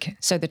this week.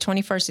 So the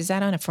 21st, is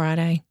that on a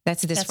Friday?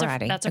 That's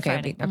Friday. That's a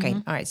Friday. Okay.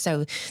 All right.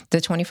 So the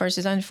 21st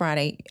is on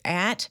Friday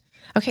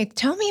okay,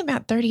 tell me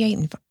about 38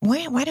 and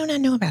why don't I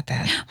know about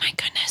that? Oh my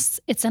goodness.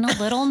 It's in a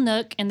little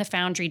nook in the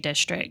Foundry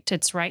District.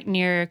 It's right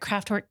near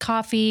Craftwork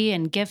Coffee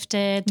and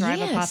Gifted,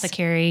 Thrive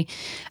Apothecary.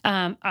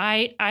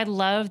 I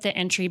love the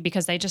entry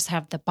because they just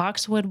have the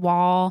boxwood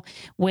wall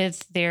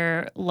with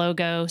their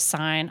logo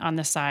sign on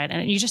the side.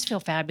 And you just feel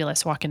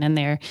fabulous walking in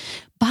there.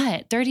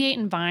 But 38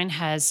 and Vine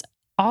has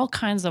all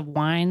kinds of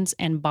wines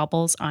and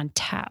bubbles on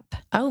tap.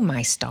 Oh,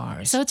 my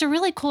stars. So it's a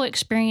really cool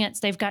experience.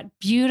 They've got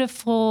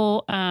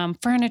beautiful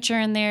furniture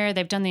in there.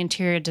 They've done the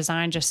interior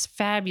design just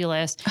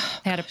fabulous.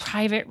 They had a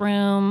private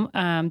room.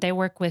 They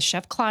work with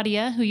Chef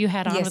Claudia, who you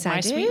had on with My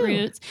Sweet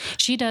Roots.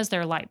 She does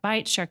their light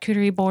bites,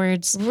 charcuterie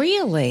boards.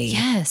 Really?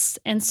 Yes.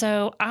 And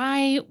so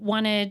I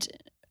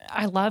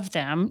love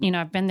them. You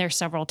know, I've been there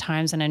several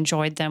times and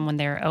enjoyed them when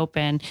they're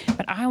open,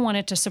 but I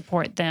wanted to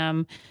support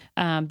them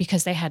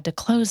because they had to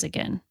close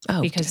again.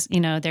 Oh, because, you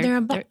know, they're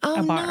a bar.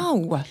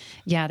 No.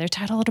 Yeah, they're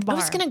titled a bar. I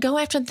was going to go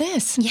after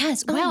this.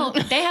 Yes. Well,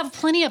 they have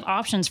plenty of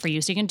options for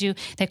you. So you can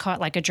they call it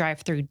like a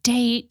drive-through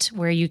date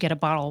where you get a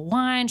bottle of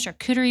wine,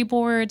 charcuterie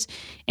boards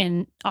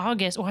in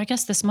August. Well, I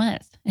guess this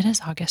month. It is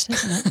August,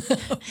 isn't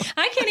it?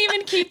 I can't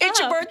even keep It's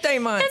your birthday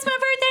month. It's my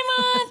birthday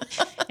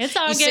month. It's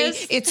August. You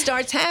see, it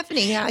starts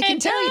happening. I can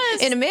tell you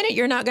in a minute,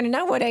 you're not going to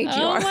know what age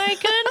you are. Oh my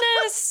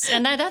goodness.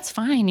 And that's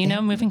fine. You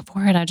know, moving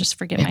forward, I just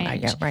forget my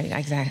age. Yeah, right.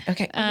 Exactly.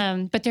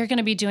 Okay. But they're going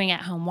to be doing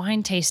at-home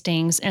wine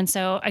tastings. And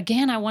so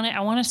again, I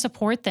want to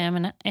support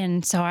them.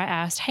 And so I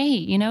asked, hey,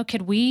 you know,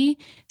 could we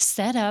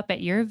set up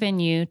at your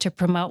venue to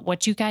promote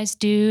what you guys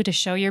do, to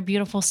show your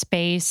beautiful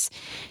space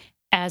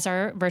as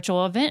our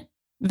virtual event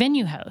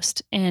venue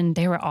host? And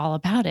they were all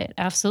about it.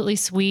 Absolutely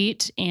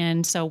sweet.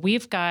 And so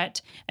we've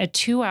got a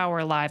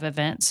 2-hour live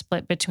event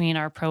split between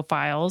our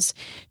profiles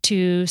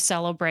to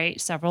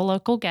celebrate several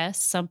local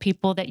guests, some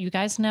people that you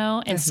guys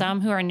know, and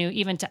some who are new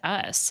even to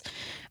us.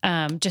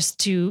 Just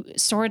to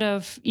sort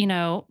of, you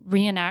know,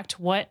 reenact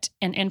what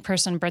an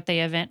in-person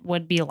birthday event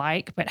would be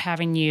like, but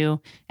having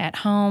you at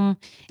home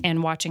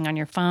and watching on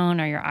your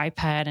phone or your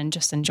iPad and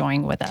just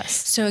enjoying with us.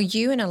 So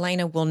you and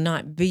Elena will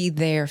not be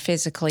there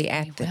physically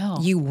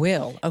You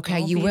will. Okay.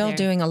 You will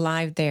doing a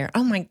live there.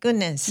 Oh my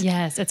goodness.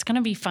 Yes. It's going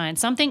to be fun.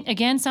 Something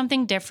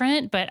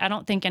different, but I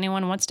don't think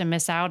anyone wants to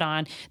miss out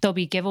on. There'll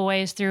be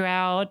giveaways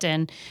throughout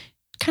and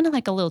kind of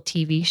like a little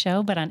TV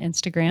show, but on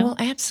Instagram. Well,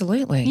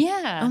 absolutely.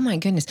 Yeah. Oh my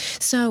goodness.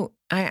 So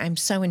I'm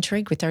so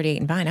intrigued with 38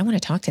 and Vine. I want to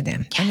talk to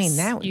them. Yes, I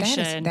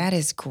mean, that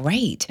is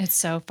great. It's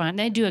so fun.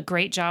 They do a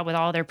great job with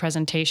all their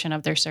presentation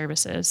of their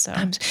services.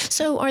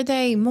 So are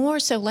they more,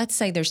 so let's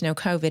say there's no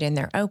COVID and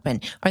they're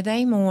open. Are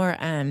they more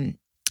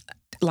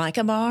like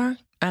a bar?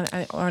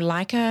 Or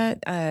like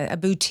a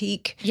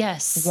boutique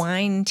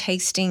wine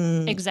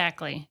tasting.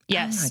 Exactly.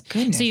 Yes. Oh my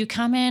goodness. So you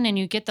come in and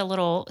you get the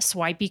little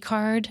swipey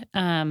card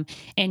and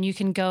you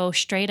can go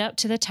straight up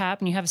to the tap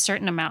and you have a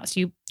certain amount.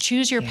 So you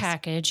choose your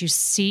package, you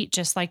seat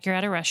just like you're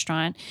at a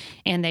restaurant,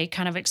 and they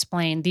kind of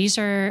explain, these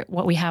are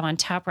what we have on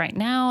tap right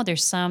now.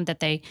 There's some that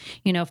they,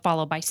 you know,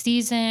 follow by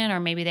season, or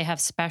maybe they have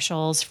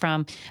specials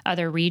from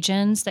other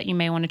regions that you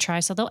may want to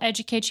try. So they'll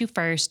educate you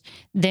first.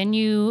 Then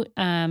you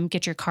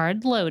get your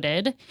card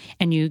loaded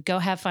and you go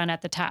have fun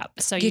at the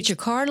tap. So get your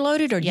card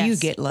loaded, or you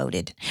get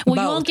loaded? Well,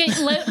 you won't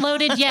get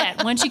loaded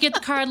yet. Once you get the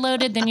card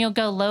loaded, then you'll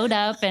go load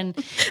up and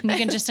you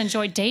can just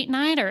enjoy date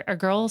night or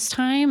girls'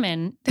 time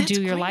and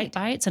do your light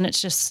bites. And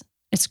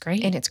it's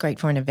great. And it's great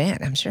for an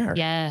event, I'm sure.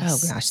 Yes.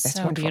 Oh gosh, that's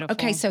so wonderful. Beautiful.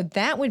 Okay, so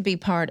that would be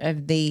part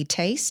of the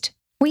taste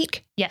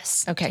week?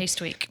 Yes. Okay. Taste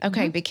week.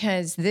 Okay,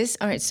 because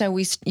all right, so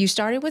you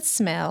started with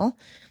smell,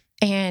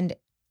 and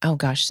oh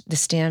gosh, the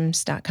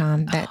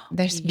stems.com.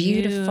 There's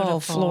beautiful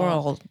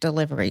floral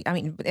delivery. I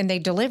mean, and they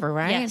deliver,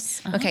 right?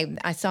 Yes. Uh-huh. Okay,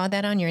 I saw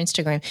that on your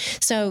Instagram.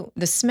 So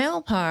the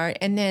smell part,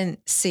 and then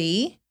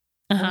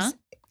was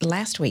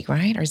last week,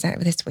 right? Or is that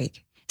this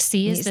week?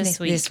 C is this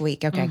week. This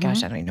week. Okay,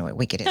 gosh, I don't even know what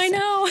week it is. I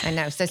know.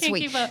 So this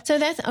week. So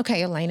that's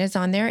okay. Elena's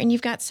on there, and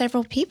you've got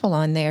several people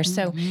on there.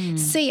 So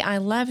C, I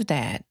love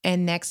that.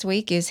 And next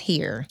week is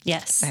here.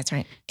 Yes, that's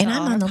right. And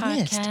I'm on the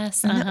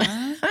list.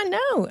 I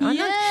know.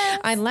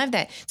 I love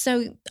that.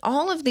 So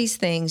all of these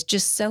things,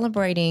 just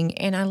celebrating,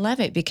 and I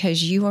love it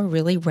because you are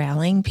really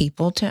rallying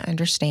people to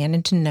understand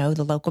and to know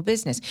the local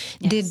business.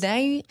 Yes.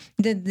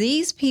 Did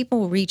these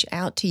people reach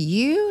out to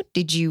you?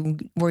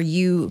 Were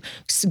you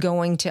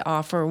going to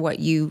offer what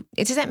you?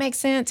 Does that make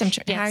sense?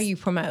 How you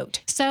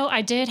promote? So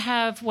I did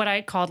have what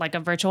I called like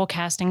a virtual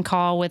casting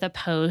call with a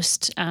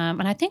post.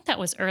 And I think that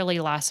was early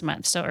last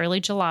month. So early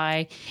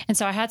July. And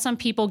so I had some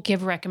people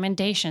give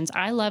recommendations.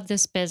 I love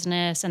this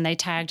business, and they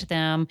tagged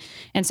them.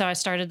 And so I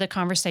started the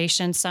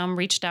conversation. Some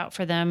reached out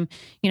for them.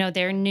 You know,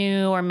 they're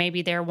new, or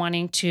maybe they're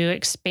wanting to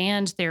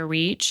expand their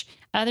reach.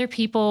 Other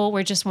people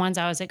were just ones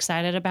I was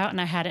excited about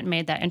and I hadn't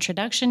made that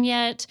introduction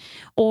yet.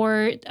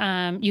 Or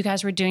you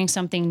guys were doing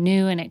something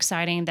new and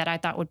exciting that I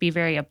thought would be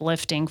very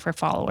uplifting for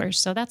followers.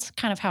 So that's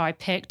kind of how I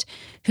picked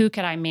who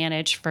could I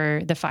manage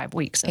for the 5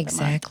 weeks of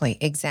the month.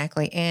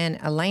 Exactly. And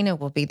Elena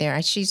will be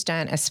there. She's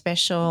done a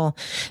special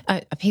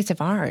a piece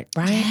of art,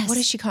 right? Yes. What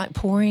does she call it?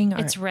 Pouring?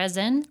 It's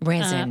resin.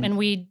 Resin. And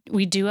we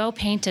duo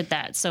painted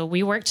that. So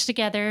we worked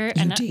together.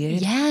 You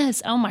did?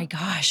 Yes. Oh my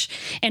gosh.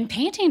 And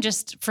painting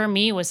just for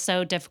me was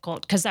so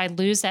difficult because I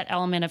lose that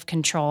element of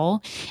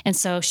control. And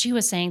so she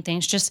was saying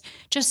things, just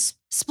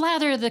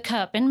splather the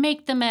cup and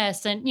make the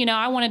mess. And,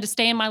 I wanted to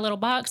stay in my little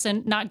box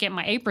and not get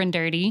my apron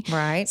dirty.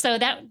 Right. So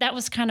that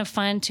was kind of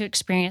fun to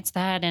experience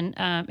that. And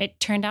it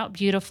turned out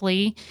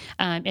beautifully.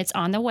 It's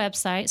on the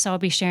website. So I'll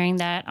be sharing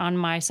that on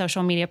my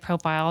social media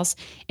profiles.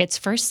 It's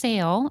for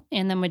sale.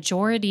 And the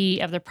majority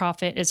of the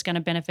profit is going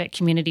to benefit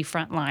Community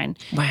Frontline.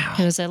 Wow.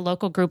 Who's a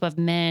local group of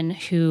men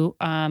who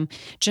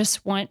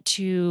just want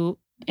to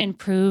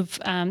improve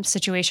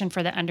situation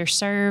for the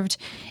underserved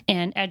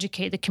and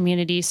educate the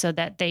community so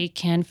that they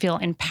can feel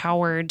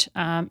empowered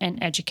and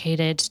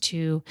educated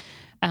to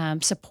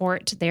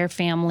support their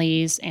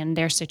families and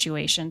their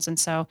situations. And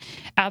so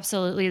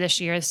absolutely this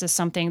year, this is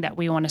something that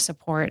we want to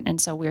support. And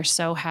so we're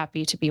so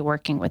happy to be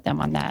working with them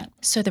on that.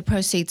 So the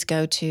proceeds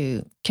go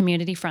to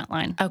Community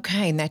Frontline.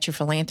 Okay. And that's your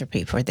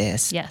philanthropy for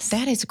this. Yes.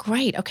 That is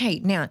great.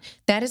 Okay. Now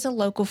that is a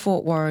local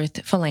Fort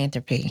Worth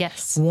philanthropy.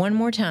 Yes. One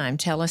more time,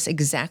 tell us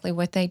exactly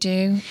what they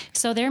do.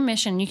 So their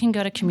mission, you can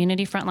go to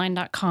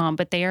communityfrontline.com,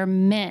 but they are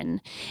men.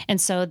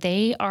 And so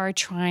they are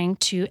trying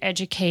to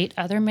educate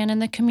other men in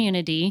the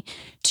community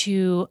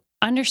to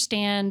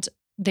understand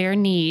their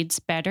needs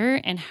better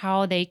and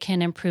how they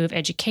can improve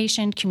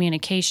education,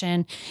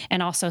 communication,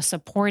 and also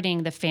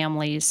supporting the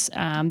families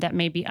that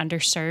may be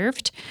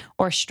underserved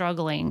or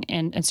struggling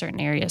in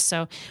certain areas.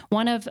 So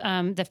one of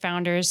the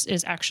founders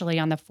is actually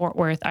on the Fort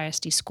Worth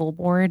ISD School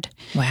Board.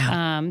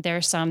 Wow. There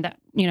are some that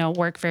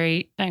work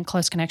very in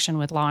close connection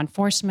with law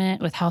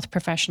enforcement, with health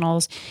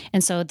professionals.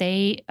 And so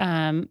they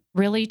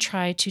really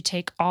try to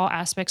take all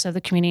aspects of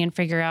the community and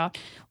figure out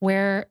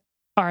where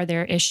are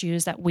there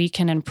issues that we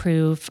can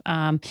improve?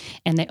 And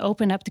they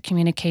open up the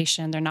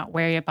communication. They're not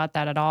wary about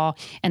that at all.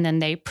 And then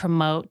they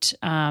promote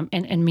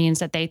in means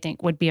that they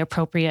think would be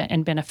appropriate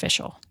and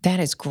beneficial. That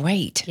is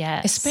great.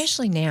 Yes.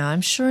 Especially now. I'm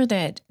sure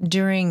that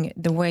during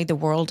the way the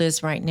world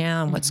is right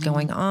now and what's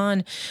going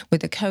on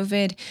with the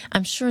COVID,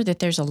 I'm sure that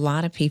there's a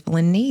lot of people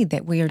in need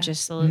that we are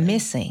just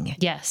missing.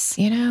 Yes.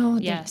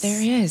 Yes.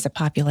 There is a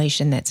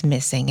population that's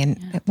missing.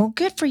 And well,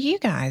 good for you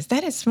guys.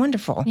 That is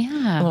wonderful.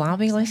 Yeah. Well, I'll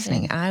be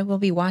listening. I will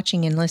be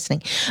watching and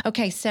listening.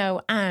 Okay,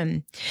 so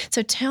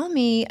tell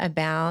me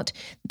about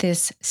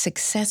this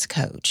success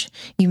coach.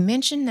 You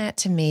mentioned that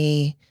to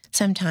me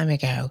some time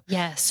ago.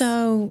 Yes.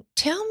 So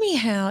tell me,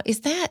 how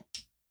is that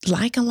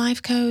like a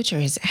life coach,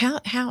 or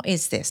how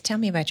is this? Tell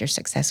me about your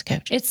success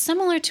coach. It's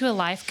similar to a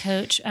life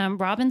coach.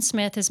 Robin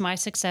Smith is my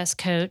success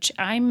coach.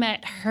 I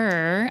met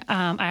her.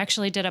 I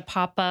actually did a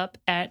pop-up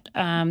at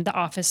the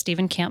office,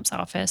 Stephen Camp's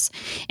office,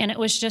 and it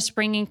was just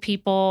bringing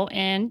people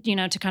in,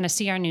 to kind of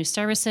see our new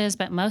services,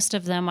 but most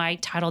of them, I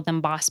titled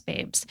them Boss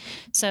Babes.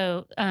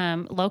 So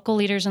local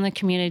leaders in the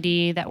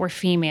community that were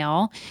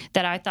female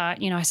that I thought,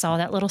 I saw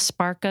that little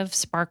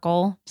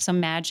sparkle,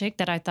 some magic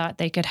that I thought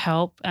they could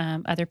help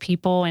other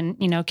people and,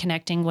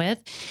 connecting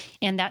with.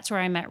 And that's where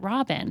I met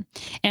Robin.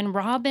 And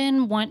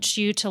Robin wants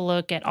you to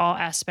look at all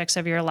aspects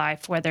of your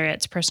life, whether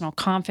it's personal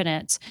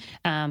confidence,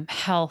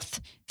 health,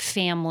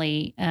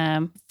 family,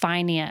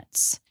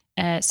 finance,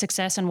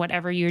 success in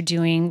whatever you're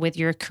doing with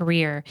your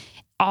career,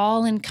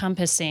 all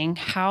encompassing.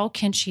 How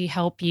can she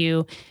help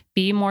you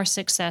be more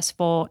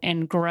successful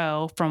and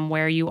grow from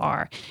where you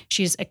are?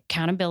 She's an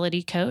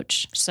accountability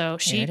coach. So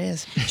she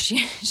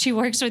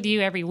works with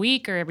you every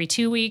week or every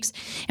 2 weeks.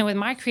 And with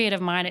my creative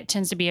mind, it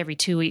tends to be every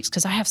 2 weeks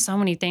because I have so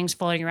many things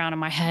floating around in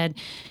my head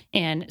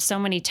and so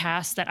many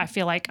tasks that I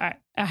feel like I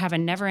have a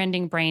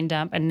never-ending brain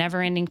dump, a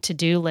never-ending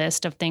to-do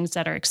list of things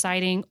that are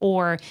exciting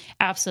or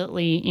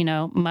absolutely,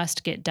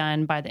 must get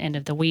done by the end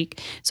of the week.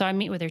 So I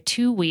meet with her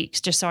 2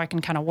 weeks just so I can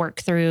kind of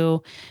work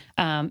through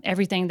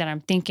everything that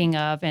I'm thinking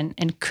of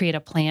and create a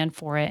plan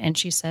for it. And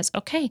she says,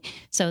 okay,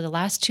 so the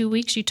last 2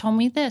 weeks you told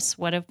me this.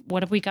 What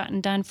have we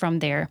gotten done from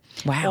there?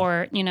 Wow.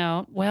 Or,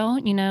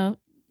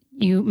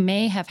 you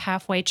may have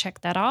halfway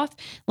checked that off.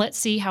 Let's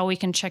see how we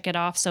can check it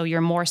off so you're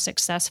more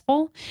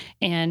successful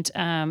and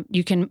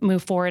you can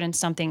move forward in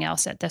something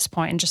else at this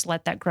point and just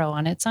let that grow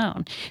on its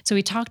own. So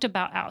we talked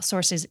about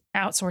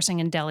outsourcing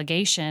and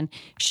delegation.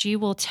 She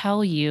will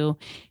tell you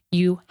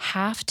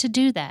have to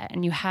do that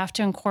and you have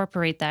to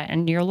incorporate that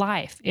in your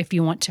life if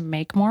you want to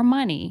make more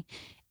money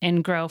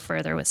and grow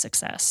further with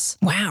success.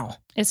 Wow.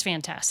 It's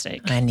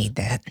fantastic. I need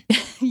that.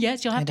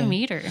 Yes, you'll have to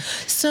meet her.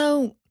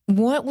 So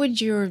what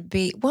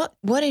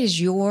is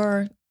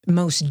your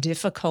most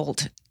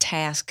difficult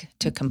task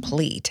to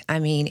complete? I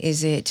mean,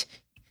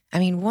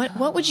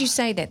 what would you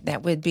say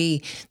that would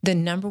be the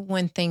number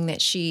one thing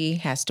that she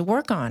has to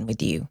work on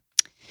with you?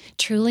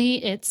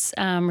 Truly, it's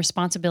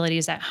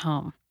responsibilities at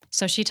home.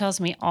 So she tells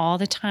me all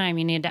the time,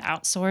 you need to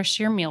outsource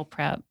your meal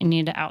prep. You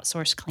need to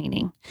outsource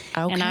cleaning.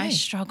 Okay. And I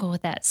struggle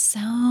with that so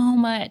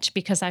much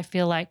because I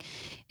feel like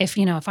if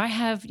I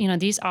have,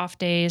 these off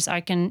days,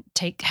 I can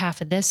take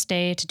half of this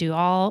day to do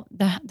all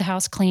the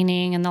house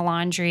cleaning and the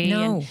laundry.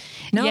 No.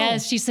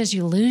 Yes, she says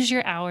you lose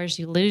your hours,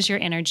 you lose your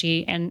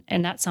energy.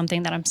 And that's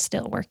something that I'm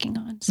still working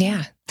on. So.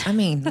 Yeah. I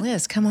mean,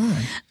 Liz, come on.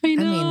 I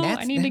know.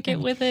 I need to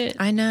get with it.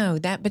 I know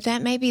that, but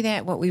that may be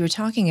what we were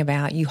talking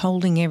about, you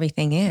holding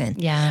everything in.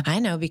 Yeah. I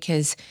know,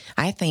 because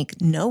I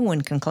think no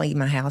one can clean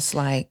my house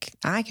like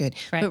I could.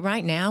 Right. But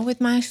right now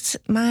with my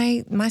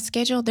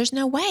schedule, there's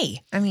no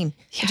way. I mean,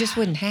 it just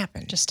wouldn't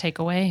happen. Just take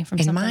away from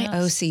something else. And my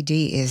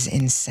OCD is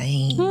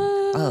insane.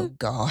 Oh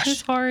gosh.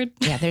 It's hard.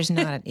 Yeah, there's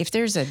not if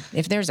there's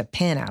a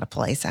pen out of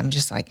place, I'm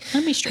just like,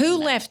 who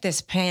left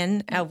this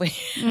pen over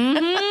here?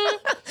 Mm-hmm.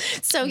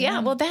 So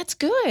well, that's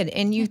good.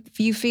 And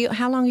you feel,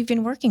 how long have you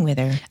been working with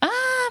her?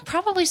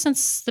 Probably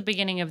since the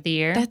beginning of the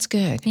year. That's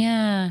good.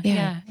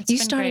 Yeah. You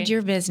started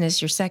your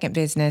business, your second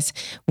business,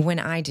 when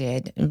I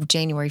did.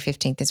 January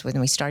 15th is when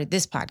we started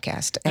this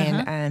podcast.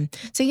 And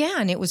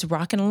and it was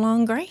rocking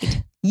along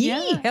great.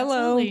 Yeah.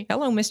 Hello. Absolutely.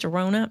 Hello, Mr.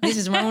 Rona.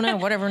 Mrs. Rona,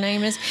 whatever her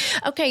name is.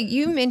 Okay,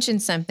 you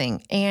mentioned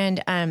something,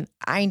 and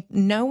I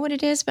know what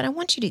it is, but I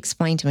want you to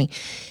explain to me,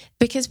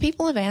 because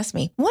people have asked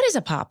me, what is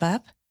a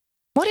pop-up?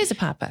 What is a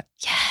pop-up?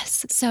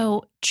 Yes.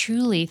 So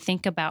truly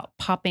think about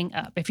popping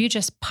up. If you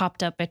just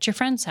popped up at your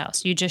friend's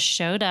house, you just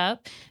showed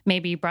up,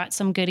 maybe you brought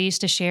some goodies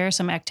to share,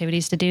 some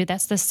activities to do.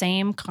 That's the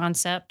same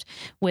concept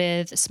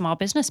with small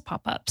business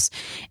pop-ups.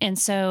 And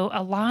so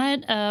a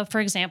lot of, for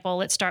example,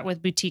 let's start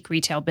with boutique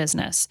retail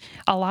business.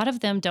 A lot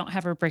of them don't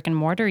have a brick and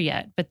mortar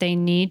yet, but they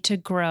need to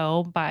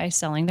grow by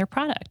selling their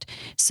product.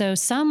 So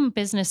some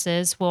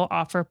businesses will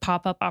offer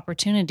pop-up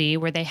opportunity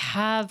where they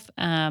have,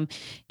 a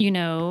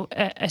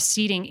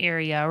seating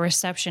area, a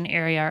reception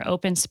area, or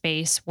open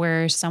space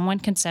where someone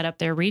can set up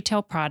their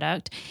retail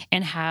product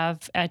and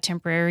have a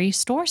temporary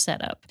store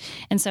set up.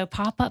 And so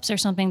pop-ups are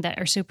something that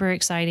are super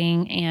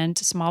exciting, and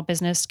small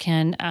business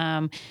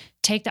can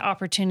take the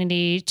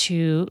opportunity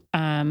to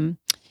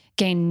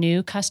gain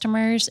new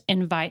customers,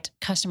 invite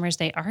customers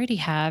they already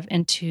have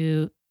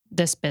into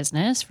this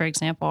business, for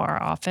example,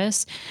 our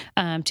office,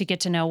 to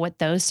get to know what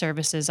those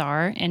services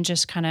are and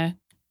just kind of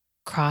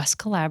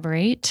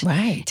cross-collaborate,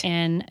 right,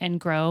 and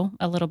grow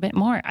a little bit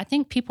more. I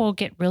think people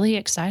get really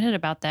excited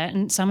about that.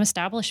 And some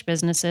established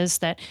businesses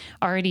that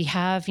already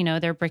have,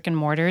 their brick and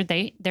mortar,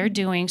 they're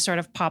doing sort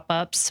of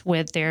pop-ups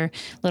with their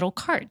little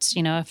carts,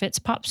 if it's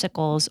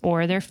popsicles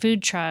or their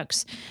food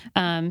trucks.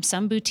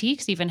 Some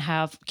boutiques even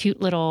have cute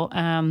little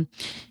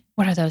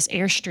what are those,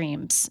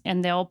 Airstreams,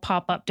 and they'll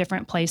pop up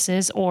different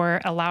places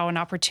or allow an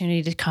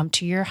opportunity to come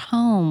to your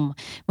home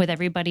with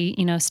everybody,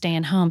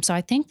 staying home. So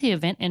I think the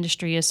event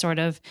industry is sort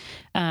of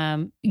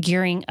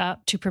gearing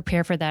up to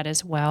prepare for that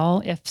as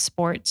well. If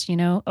sports,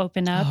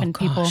 open up and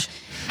people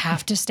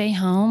have to stay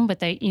home, but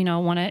they,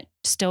 want to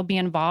still be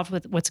involved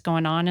with what's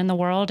going on in the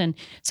world and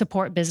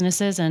support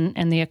businesses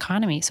and the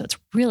economy. So it's a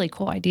really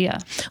cool idea.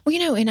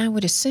 Well, and I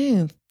would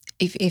assume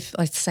if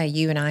let's say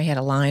you and I had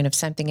a line of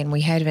something and we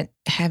haven't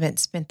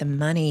spent the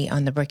money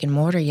on the brick and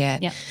mortar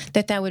yet,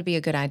 that would be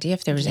a good idea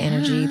if there was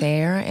energy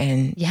there.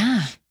 And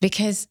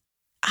because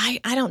I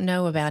don't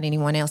know about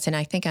anyone else, and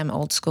I think I'm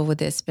old school with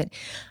this, but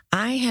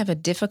I have a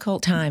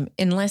difficult time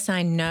unless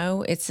I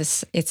know it's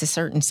a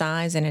certain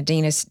size and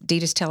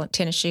Adidas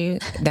tennis shoe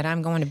that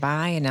I'm going to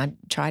buy and I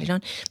tried it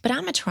on. But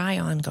I'm a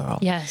try-on girl.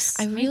 Yes,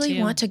 I really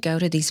want to go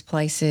to these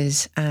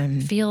places.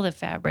 Feel the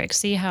fabric,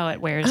 see how it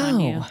wears on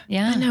you.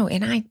 Yeah, I know,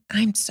 and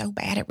I'm so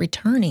bad at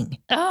returning.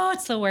 Oh,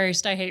 it's the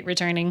worst. I hate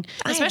returning,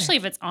 especially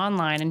if it's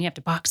online and you have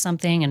to box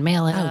something and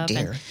mail it up. Oh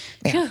dear,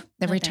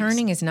 the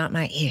returning is not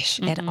my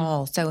ish at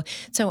all. So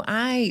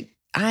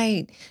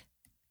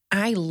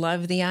I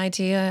love the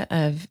idea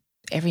of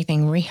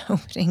everything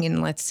reopening and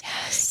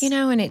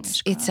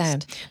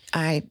and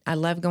I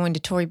love going to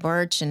Tory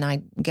Burch and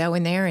I go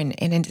in there and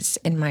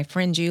my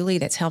friend Julie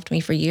that's helped me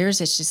for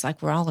years. It's just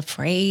like we're all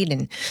afraid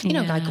and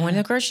like going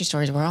to the grocery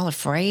stores, we're all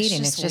afraid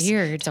and it's just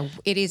weird.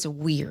 It is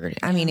weird.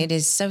 I mean, it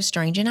is so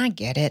strange and I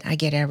get it. I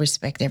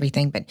respect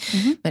everything, but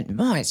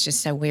boy, it's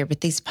just so weird.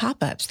 But these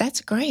pop-ups,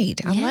 that's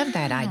great. I love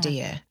that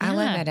idea. I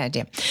love that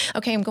idea.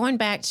 Okay, I'm going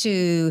back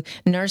to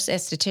nurse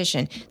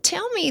esthetician.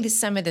 Tell me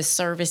some of the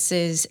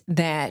services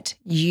that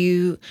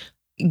you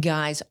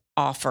guys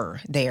offer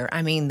there.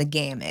 I mean, the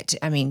gamut.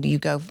 I mean, do you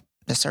go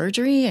the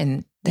surgery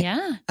and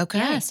okay.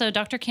 Yeah. So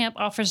Dr. Camp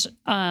offers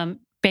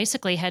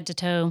basically head to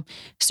toe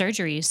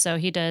surgeries. So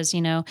he does,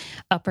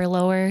 upper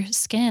lower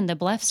skin, the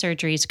bleph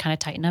surgeries, kind of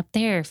tighten up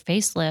there,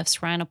 facelifts,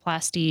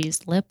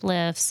 rhinoplasties, lip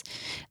lifts.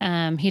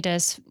 He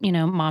does,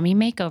 mommy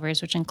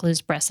makeovers, which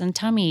includes breast and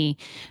tummy,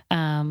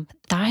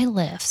 thigh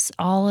lifts,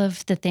 all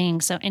of the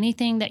things. So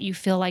anything that you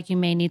feel like you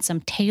may need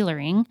some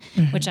tailoring,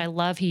 which I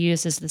love, he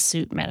uses the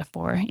suit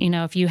metaphor.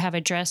 If you have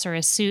a dress or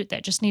a suit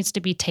that just needs to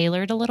be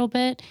tailored a little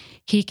bit,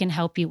 he can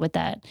help you with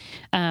that.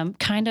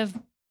 Kind of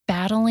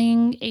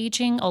battling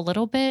aging a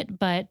little bit,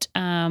 but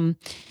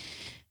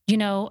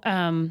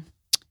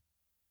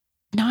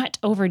not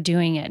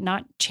overdoing it,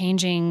 not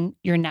changing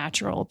your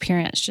natural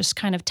appearance, just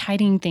kind of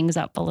tidying things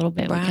up a little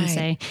bit, we can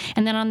say.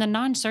 And then on the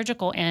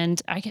non-surgical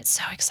end, I get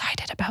so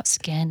excited about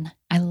skin.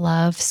 I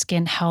love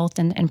skin health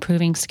and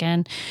improving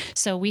skin.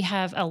 So we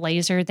have a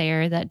laser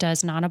there that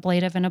does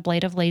non-ablative and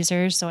ablative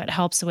lasers. So it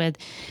helps with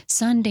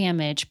sun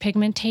damage,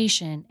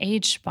 pigmentation,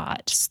 age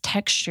spots,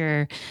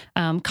 texture,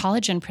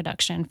 collagen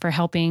production for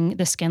helping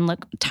the skin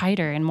look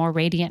tighter and more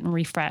radiant and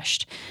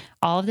refreshed.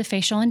 All of the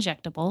facial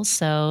injectables,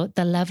 so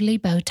the lovely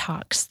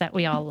Botox that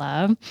we all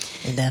love.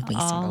 Lovely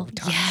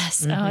Botox.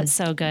 Yes. Mm-hmm. Oh, it's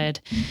so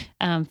good.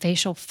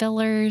 Facial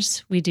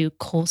fillers. We do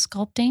cool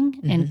sculpting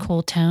and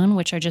cool tone,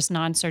 which are just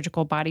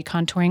non-surgical body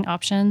contouring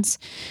options.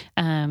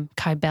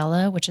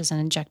 Kybella, which is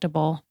an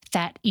injectable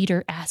fat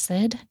eater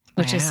acid,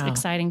 which is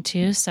exciting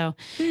too. So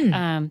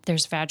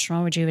there's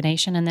vaginal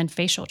rejuvenation and then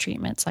facial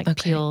treatments like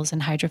peels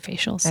and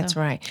hydrofacials. That's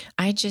right.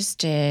 I just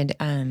did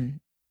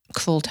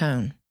cool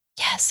tone.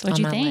 Yes. What'd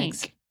you think?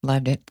 Legs.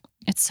 Loved it.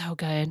 It's so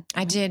good.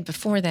 I did,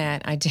 before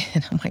that,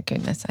 oh my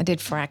goodness, I did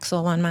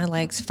Fraxel on my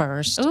legs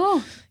first.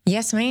 Ooh.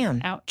 Yes,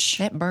 ma'am. Ouch.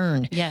 That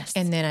burned. Yes.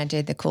 And then I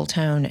did the cool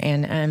tone.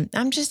 And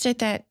I'm just at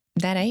that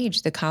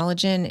age. The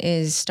collagen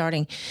is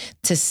starting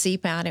to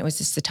seep out. It was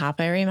just the top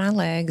area of my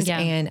legs. Yeah.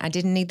 And I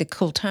didn't need the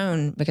cool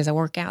tone because I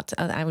work out.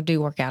 I do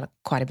work out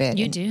quite a bit.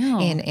 You do.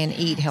 And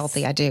eat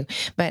healthy. I do.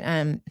 But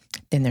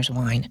then there's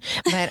wine.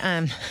 But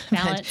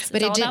balance.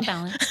 But it's all about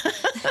balance.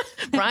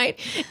 Right.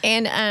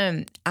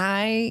 And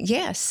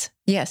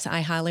Yes,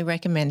 I highly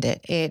recommend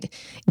it. It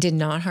did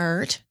not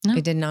hurt. No.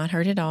 It did not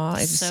hurt at all.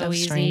 It was so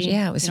strange.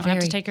 Yeah, it was you don't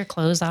have to take your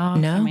clothes off.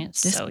 No, I mean,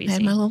 it's just so easy.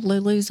 had my little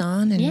Lulus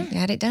on and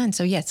had it done.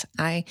 So yes,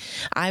 I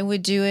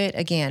would do it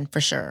again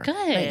for sure. Good.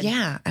 But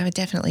yeah, I would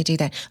definitely do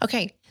that.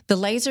 Okay. The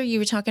laser you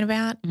were talking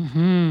about,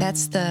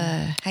 that's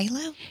the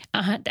Halo?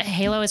 The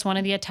Halo is one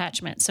of the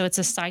attachments. So it's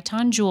a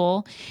Cyton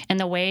Jewel. And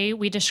the way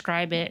we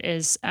describe it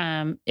is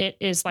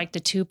like the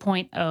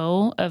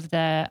 2.0 of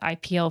the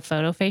IPL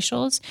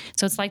photofacials.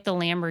 So it's like the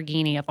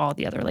Lamborghini of all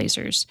the other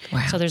lasers.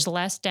 Wow. So there's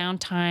less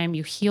downtime.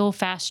 You heal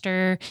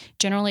faster.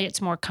 Generally,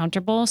 it's more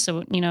comfortable.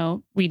 So,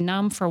 we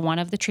numb for one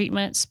of the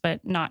treatments,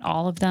 but not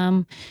all of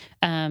them.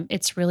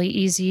 It's really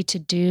easy to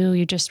do.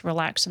 You just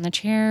relax in the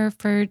chair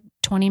for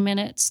 20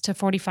 minutes to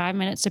 45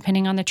 minutes,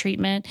 depending on the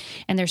treatment.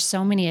 And there's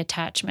so many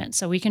attachments.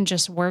 So we can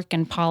just work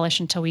and polish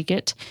until we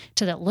get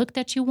to that look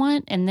that you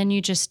want. And then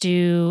you just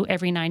do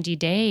every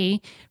 90-day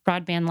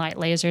broadband light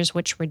lasers,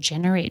 which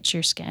regenerates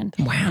your skin.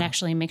 Wow. And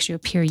actually makes you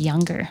appear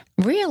younger.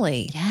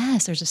 Really?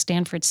 Yes. There's a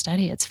Stanford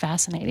study. It's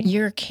fascinating.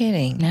 You're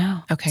kidding.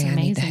 No. Okay. I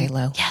need the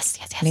Halo. Yes.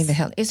 I need the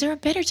Halo. Is there a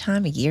better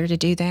time of year to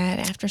do that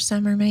after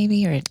summer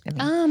maybe? Or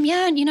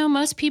yeah.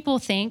 Most people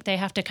think they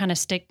have to kind of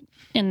stick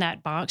in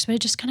that box, but it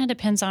just kind of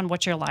depends on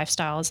what your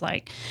lifestyle is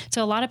like.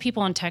 So a lot of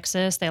people in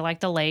Texas, they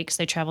like the lakes,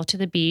 they travel to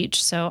the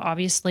beach. So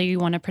obviously you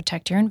want to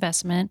protect your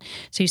investment.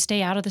 So you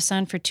stay out of the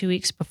sun for 2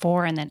 weeks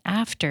before and then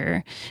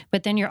after,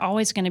 but then you're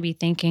always going to be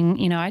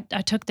thinking, I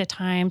took the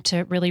time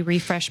to really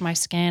refresh my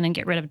skin and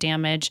get rid of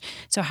damage.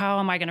 So how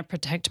am I going to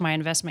protect my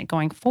investment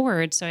going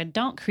forward so I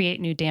don't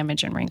create new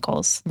damage and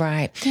wrinkles?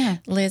 Right. Yeah.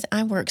 Liz,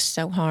 I work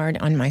so hard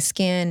on my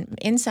skin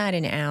inside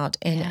and out.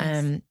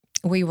 And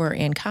we were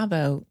in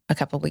Cabo a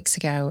couple of weeks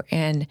ago,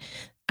 and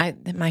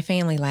my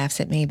family laughs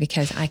at me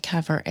because I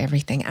cover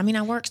everything. I mean,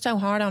 I work so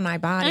hard on my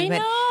body,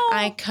 but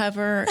I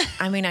cover,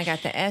 I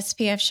got the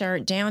SPF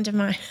shirt down to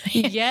my,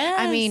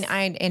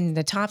 and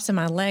the tops of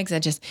my legs,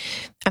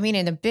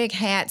 and a big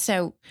hat.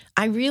 So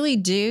I really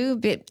do,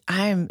 but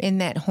I'm in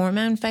that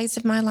hormone phase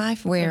of my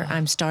life where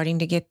I'm starting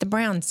to get the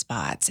brown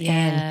spots.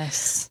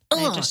 Yes. And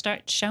they just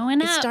start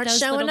showing up. It starts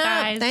showing up.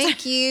 Guys.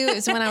 Thank you.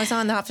 It's when I was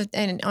on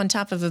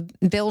top of a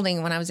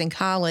building when I was in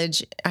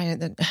college.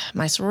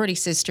 My sorority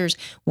sisters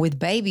with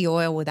baby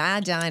oil with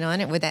iodine on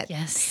it with that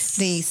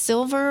the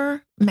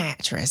silver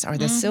mattress or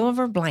the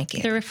silver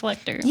blanket. The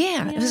reflector.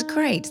 Yeah, it was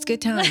great. It's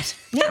good times.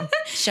 Yeah.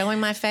 Showing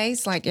my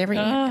face like I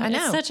know.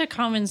 It's such a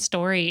common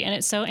story. And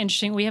it's so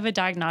interesting. We have a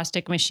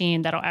diagnostic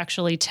machine that'll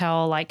actually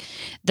tell like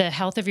the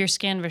health of your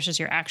skin versus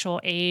your actual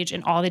age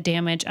and all the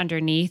damage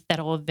underneath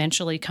that'll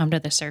eventually come to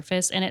the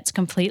surface. And it's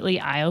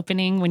completely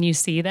eye-opening when you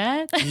see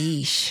that.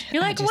 Yeesh.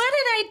 You're like, what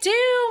did I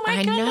do?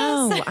 My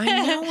goodness.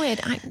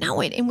 I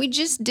know it. And we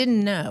just didn't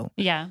know.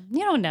 Yeah. You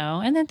don't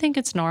know. And then think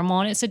it's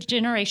normal. And it's a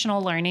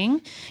generational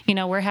learning.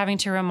 We're having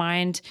to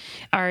remind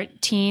our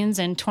teens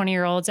and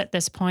 20-year-olds at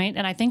this point,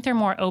 and I think they're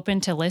more open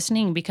to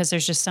listening because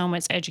there's just so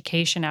much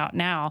education out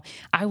now.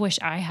 I wish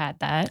I had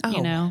that,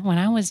 when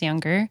I was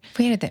younger.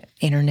 We had the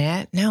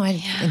internet. No, I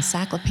had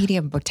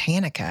Encyclopedia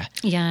Britannica.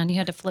 Yeah, and you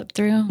had to flip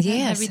through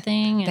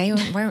everything. They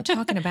weren't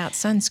talking about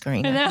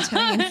sunscreen. I can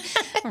tell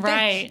you.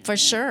 Right. For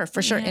sure.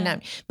 Yeah.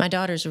 And my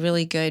daughter's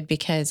really good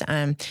because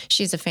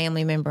she's a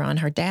family member on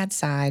her dad's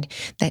side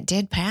that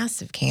did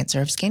pass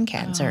of skin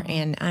cancer,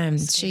 and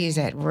she's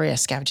at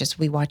risk.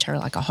 We watch her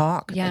like a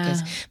hawk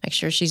because make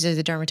sure she's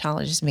a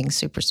dermatologist being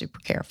super, super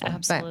careful.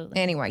 Absolutely. But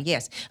anyway,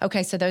 yes.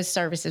 Okay, so those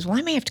services. Well,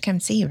 I may have to come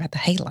see you about the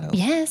Halo.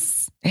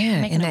 Yes.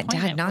 Yeah, and that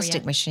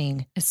diagnostic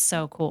machine. It's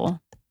so cool.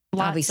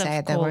 I'll be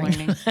sad cool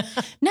learning.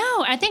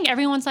 No, I think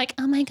everyone's like,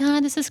 oh my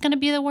God, this is going to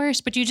be the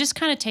worst. But you just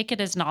kind of take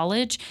it as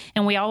knowledge.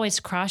 And we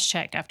always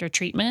cross-check after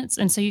treatments.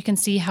 And so you can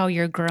see how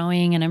you're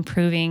growing and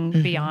improving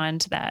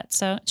beyond that.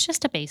 So it's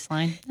just a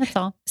baseline. That's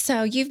all.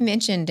 So you've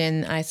mentioned,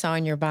 and I saw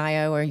in your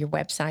bio or your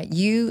website,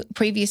 you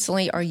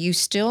previously, are you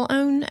still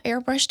own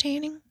airbrush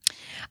tanning?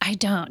 I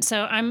don't.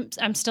 So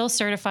I'm still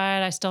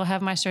certified. I still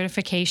have my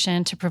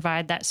certification to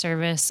provide that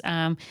service.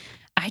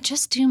 I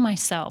just do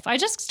myself. I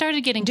just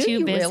started getting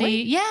too busy.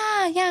 Really?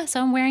 Yeah.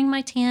 So I'm wearing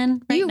my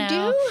tan right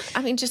now. You do?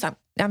 I mean,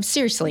 I'm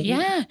seriously.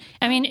 Yeah.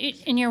 I mean,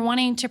 and you're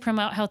wanting to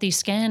promote healthy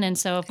skin. And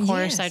so, of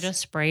course, I just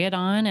spray it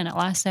on and it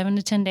lasts 7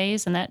 to 10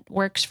 days and that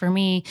works for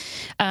me.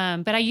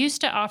 But I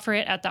used to offer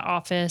it at the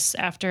office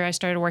after I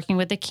started working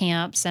with the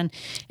camps and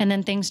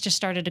then things just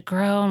started to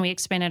grow and we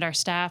expanded our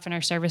staff and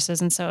our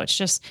services. And so it's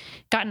just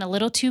gotten a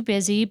little too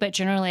busy, but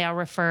generally I'll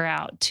refer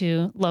out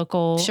to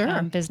local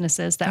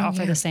businesses that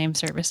offer the same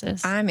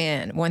services. I'm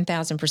in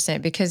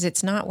 1,000% because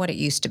it's not what it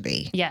used to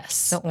be.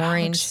 Yes. The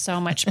orange.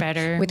 So much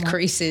better. With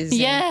creases.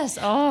 Yes.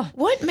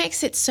 What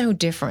makes it so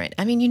different?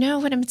 I mean, you know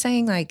what I'm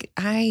saying? Like,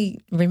 I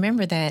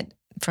remember that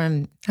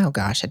from, oh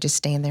gosh, I'd just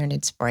stand there and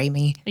it'd spray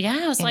me.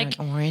 Yeah, it was like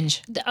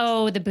orange.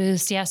 The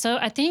Boost. Yeah. So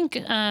I think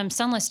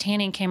sunless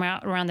tanning came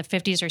out around the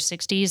 50s or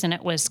 60s and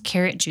it was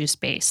carrot juice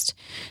based.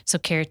 So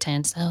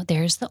keratin. So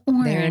there's the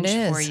orange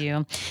for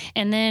you.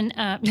 And then,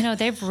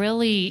 they've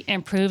really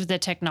improved the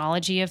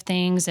technology of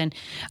things. And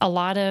a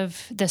lot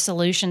of the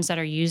solutions that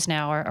are used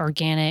now are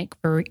organic,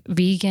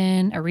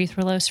 vegan,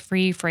 erythrulose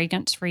free,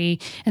 fragrance free.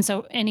 And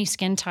so any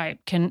skin type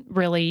can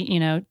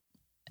really,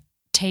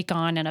 take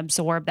on and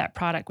absorb that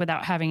product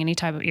without having any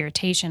type of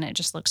irritation. It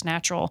just looks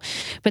natural.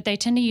 But they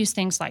tend to use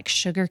things like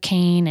sugar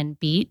cane and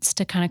beets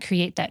to kind of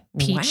create that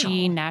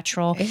peachy,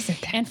 natural.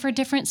 And for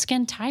different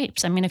skin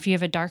types. I mean, if you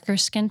have a darker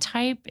skin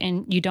type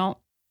and you don't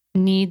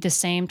need the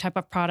same type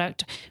of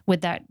product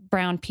with that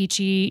brown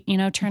peachy,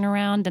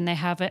 turnaround, then they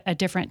have a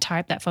different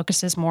type that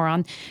focuses more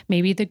on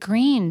maybe the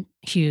green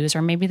hues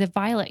or maybe the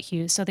violet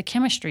hues. So the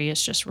chemistry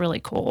is just really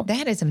cool.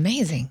 That is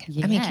amazing.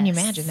 Yes. I mean, can you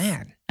imagine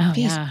that? Oh,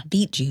 yeah.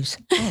 Beet juice.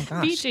 Oh,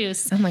 gosh. Beet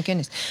juice. Oh, my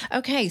goodness.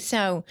 Okay,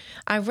 so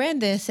I read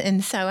this,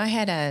 and so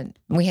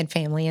we had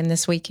family in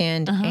this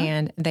weekend,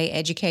 and they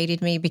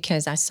educated me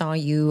because I saw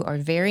you are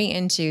very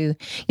into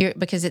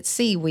because it's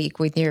Sea Week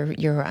with your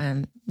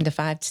the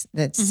five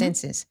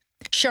senses.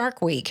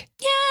 Shark Week.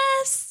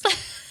 Yes.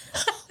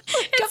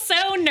 It's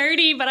so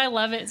nerdy, but I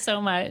love it so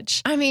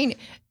much. I mean,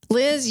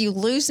 Liz, you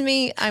lose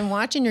me. I'm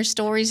watching your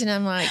stories and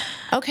I'm like,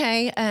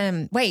 okay,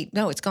 wait,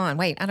 no, it's gone.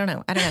 Wait, I don't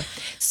know.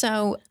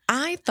 So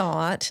I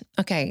thought,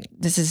 okay,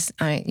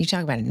 you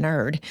talk about a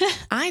nerd.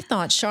 I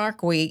thought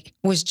Shark Week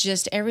was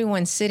just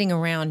everyone sitting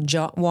around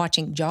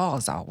watching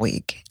Jaws all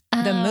week.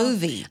 The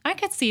movie. I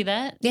could see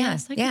that. Yeah,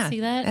 yes, I could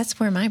see that. That's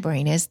where my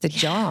brain is, the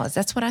Jaws.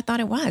 That's what I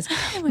thought it was.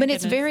 But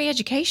it's very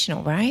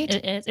educational, right?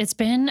 It's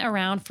been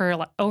around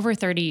for over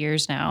 30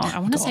 years now. I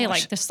want to say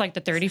this is like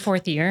the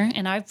 34th year.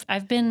 And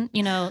I've been,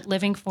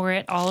 living for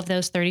it all of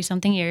those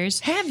 30-something years.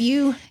 Have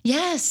you?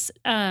 Yes.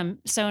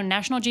 So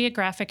National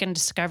Geographic and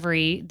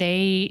Discovery,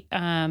 they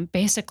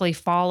basically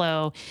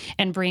follow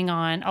and bring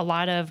on a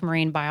lot of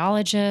marine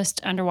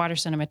biologists, underwater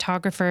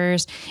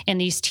cinematographers,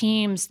 and these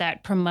teams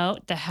that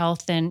promote the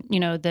health and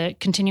the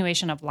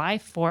continuation of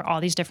life for all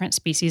these different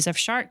species of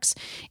sharks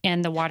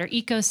and the water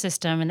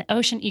ecosystem and the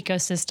ocean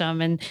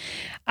ecosystem. And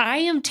I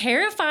am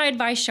terrified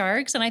by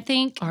sharks. And I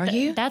think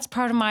that's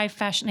part of my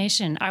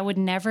fascination. I would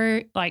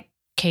never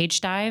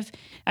cage dive.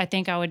 I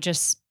think I would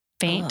just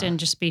faint and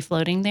just be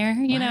floating there.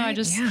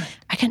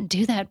 I couldn't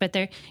do that. But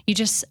I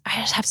just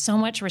have so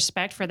much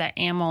respect for that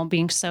animal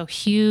being so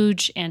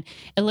huge and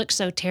it looks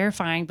so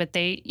terrifying, but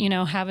they,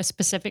 have a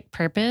specific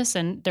purpose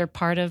and they're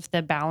part of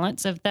the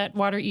balance of that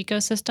water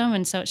ecosystem.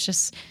 And so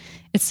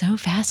it's so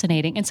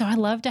fascinating. And so I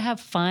love to have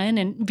fun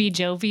and be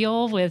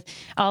jovial with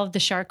all of the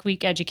Shark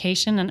Week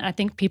education. And I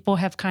think people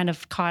have kind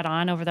of caught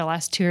on over the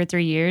last 2 or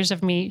 3 years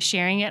of me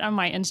sharing it on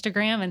my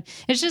Instagram. And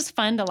it's just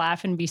fun to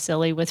laugh and be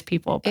silly with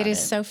people about it. It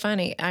is so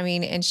funny. I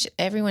mean, and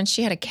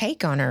she had a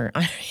cake on her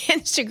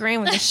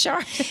Instagram with a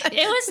shark. It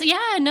was,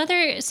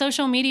 another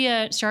social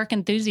media shark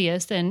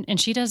enthusiast. And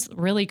she does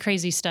really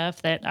crazy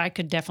stuff that I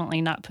could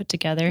definitely not put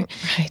together.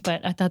 Right.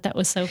 But I thought that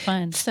was so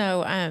fun.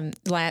 So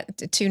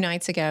 2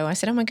 nights ago, I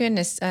said, oh my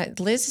goodness,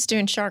 Liz is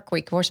doing Shark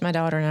Week. Of course, my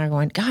daughter and I are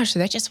going, gosh, are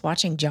they just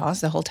watching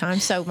Jaws the whole time?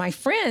 So my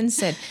friend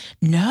said,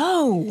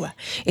 no,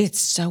 it's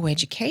so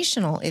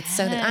educational. It's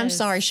I'm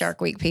sorry,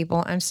 Shark Week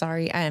people. I'm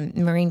sorry. I'm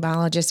marine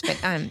biologist,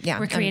 but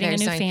we're creating a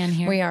new fan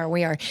here.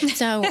 We are.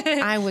 So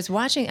I was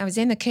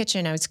in the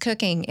kitchen, I was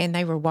cooking and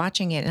they were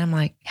watching it and I'm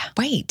like,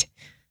 wait,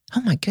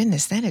 oh my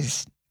goodness,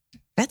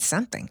 that's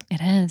something.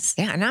 It is.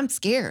 Yeah. And I'm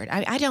scared.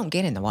 I don't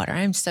get in the water.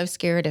 I'm so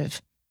scared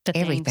of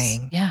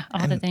everything. Yeah,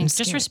 all the things.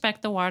 Just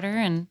respect the water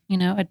and,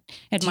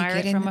 admire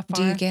it from afar.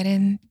 Do you get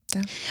in?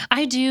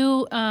 I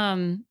do.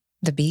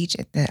 The beach,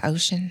 the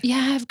ocean?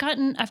 Yeah, I've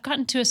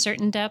gotten to a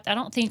certain depth. I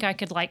don't think I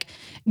could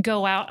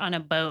go out on a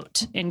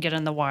boat and get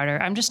in the water.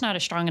 I'm just not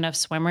a strong enough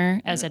swimmer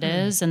as it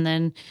is. And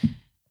then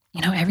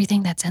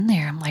everything that's in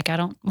there. I'm like, I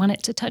don't want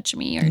it to touch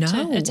me or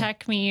to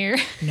attack me or.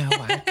 No,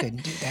 I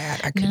couldn't do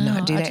that. I could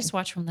not do that. I just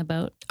watch from the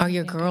boat. Are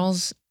your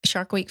girls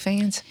Shark Week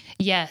fans?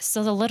 Yes.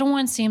 So the little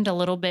one seemed a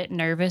little bit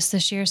nervous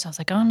this year. So I was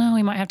like, oh no,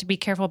 we might have to be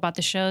careful about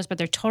the shows, but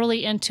they're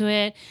totally into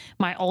it.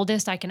 My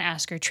oldest, I can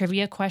ask her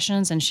trivia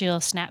questions and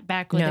she'll snap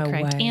back with the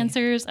correct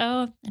answers.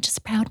 Oh, I'm just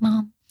a proud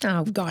mom.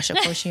 Oh gosh, of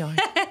course you are.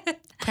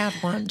 Proud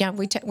one. Yeah,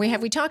 we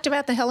talked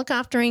about the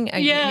helicoptering.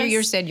 Yes.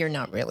 You said you're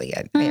not really.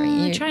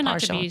 I try not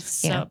to be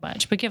so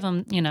much, but give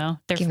them, their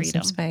give freedom. Them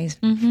some space.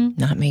 Mm-hmm.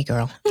 Not me,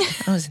 girl.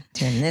 I was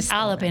doing this.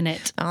 All up in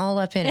it.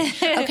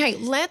 Okay,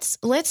 let's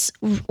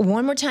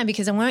one more time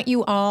because I want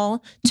you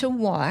all to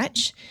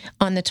watch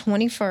on the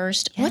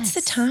 21st. Yes. What's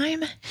the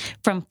time?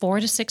 From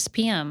 4 to 6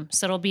 p.m.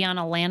 So it'll be on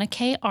Alana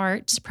K.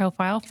 Art's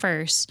profile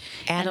first.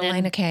 At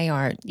Alana K.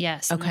 Art.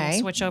 Yes. Okay. And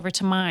we'll switch over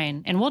to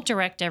mine, and we'll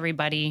direct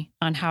everybody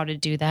on how to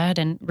do that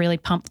and really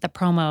pump the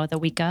promo the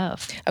week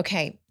of.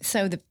 Okay.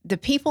 So the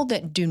people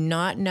that do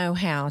not know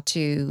how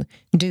to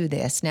do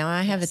this, now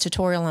I have a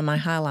tutorial on my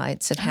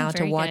highlights of how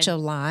to watch a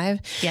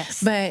live.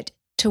 Yes. But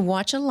to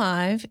watch a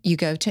live, you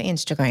go to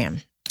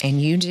Instagram. And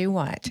you do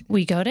what?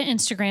 We go to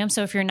Instagram.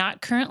 So if you're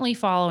not currently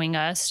following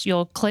us,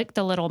 you'll click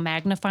the little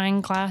magnifying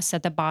glass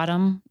at the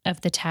bottom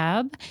of the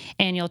tab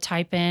and you'll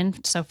type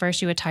in. So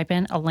first you would type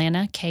in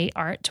Alana K.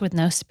 Art with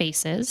no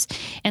spaces.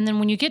 And then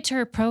when you get to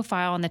her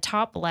profile on the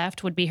top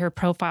left would be her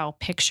profile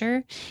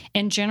picture.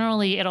 And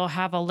generally it'll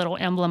have a little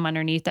emblem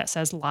underneath that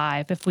says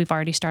live if we've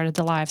already started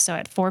the live. So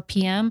at 4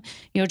 p.m.,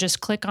 you'll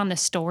just click on the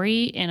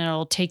story and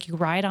it'll take you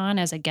right on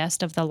as a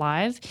guest of the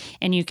live.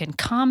 And you can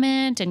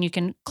comment and you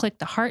can click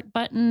the heart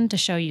button to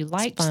show you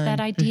liked that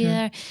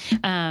idea.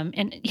 Mm-hmm.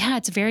 And yeah,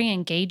 it's very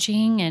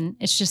engaging and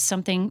it's just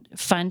something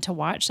fun to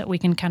watch that we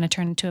can kind of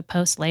turn into a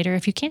post later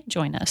if you can't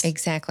join us.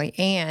 Exactly.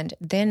 And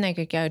then they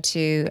could go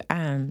to,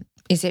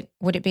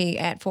 would it be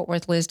at Fort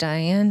Worth Liz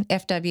Diane,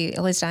 FW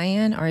Liz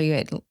Diane? Or are you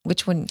at,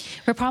 which one?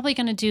 We're probably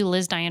going to do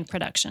Liz Diane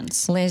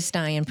Productions. Liz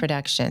Diane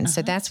Productions.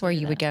 So that's where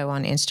you would go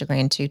on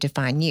Instagram to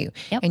find you.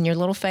 Yep. And your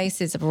little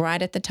face is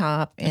right at the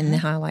top in the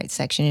highlight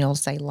section. It'll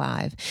say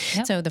live.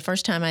 Yep. So the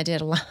first time I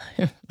did a live,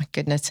 my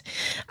goodness,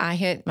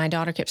 my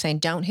daughter kept saying,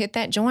 don't hit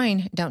that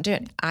join. Don't do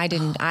it. I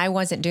didn't, I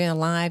wasn't doing a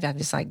live. I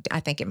was like, I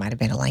think it might've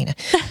been Elena.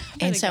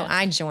 And so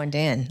I joined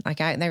in.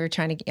 They were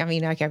trying to,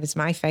 it was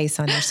my face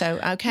on there. So,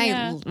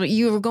 okay,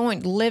 you were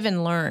going to live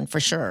and learn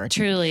for sure.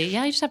 Truly.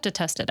 Yeah, you just have to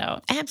test it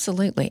out.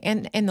 Absolutely.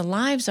 And the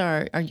lives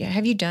are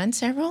have you done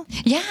several?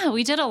 Yeah,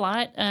 we did a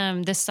lot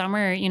this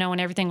summer, when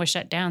everything was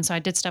shut down. So I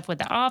did stuff with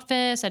the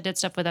office. I did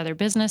stuff with other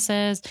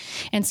businesses.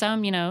 And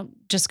some,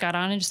 just got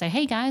on and just say,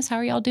 hey guys, how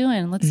are y'all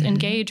doing? Let's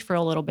engage for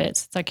a little bit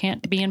since I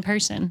can't be in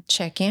person.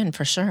 Check in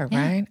for sure,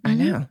 right?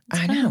 Mm-hmm.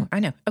 I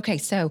know. Okay,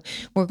 so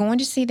we're going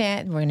to see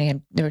that. We're going to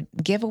have there are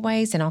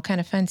giveaways and all kind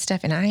of fun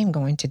stuff. And I am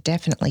going to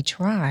definitely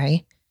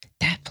try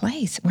that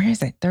place. Where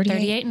is it?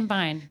 38 and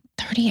Vine.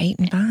 38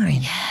 and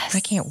Vine. Yes. I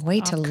can't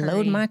wait to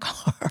load my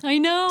car. I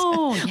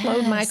know.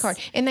 Load my car.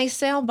 And they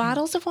sell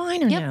bottles of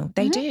wine or no?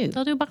 They do.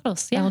 They'll do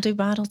bottles. Yeah. They'll do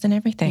bottles and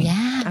everything.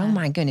 Yeah. Oh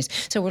my goodness.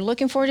 So we're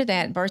looking forward to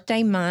that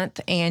birthday month.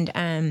 And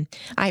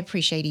I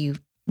appreciate you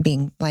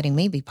letting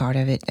me be part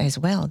of it as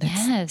well.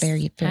 That's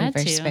very, very,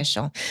 very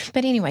special.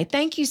 But anyway,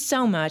 thank you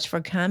so much for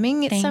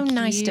coming. It's so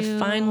nice to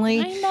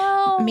finally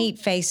meet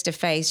face to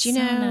face.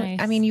 Nice.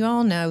 I mean, you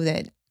all know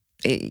that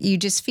you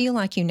just feel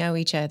like you know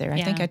each other.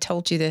 I think I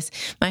told you this.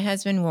 My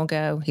husband will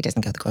go, he doesn't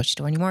go to the grocery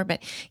store anymore,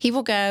 but he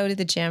will go to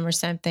the gym or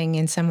something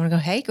and someone will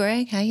go, hey,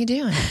 Greg, how you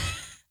doing?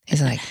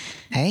 He's like,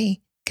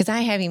 hey, because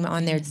I have him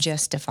on there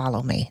just to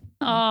follow me.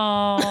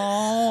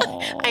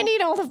 Oh, I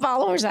need all the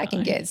followers I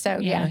can get. So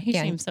he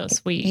seems so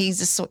sweet. He's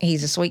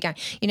a sweet guy.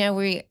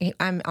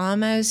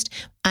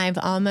 I've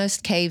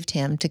almost caved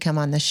him to come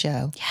on the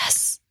show.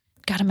 Yes.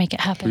 Got to make it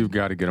happen. We've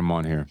got to get him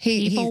on here.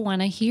 People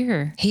want to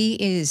hear. He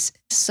is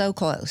so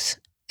close.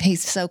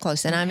 He's so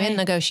close. And I'm in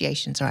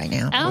negotiations right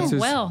now.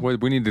 Oh,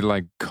 we need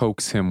to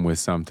coax him with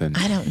something.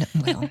 I don't know.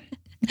 Well,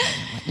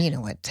 you know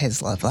what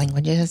his love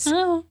language is.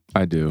 Oh.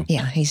 I do.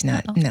 Yeah, he's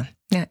not. No,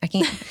 I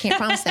can't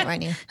promise that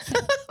right now.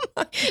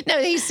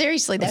 No, he's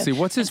seriously though. Let's see,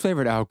 what's his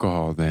favorite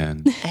alcohol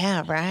then?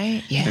 Yeah,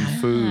 right. Yeah. And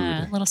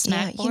food. Little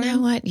snack board. You know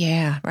what?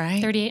 Yeah,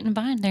 right. 38 and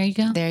Vine. There you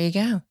go. There you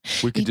go.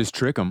 We could just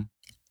trick him.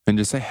 And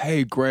just say,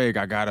 hey, Greg,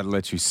 I got to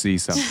let you see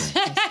something.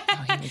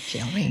 He would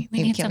kill me.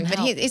 He would kill me. But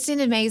it's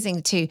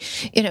amazing too.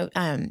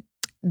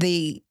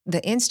 The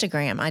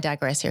Instagram, I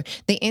digress here.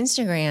 The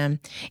Instagram,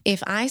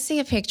 if I see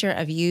a picture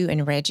of you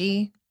and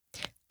Reggie,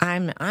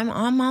 I'm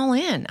all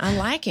in. I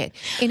like it.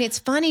 And it's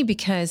funny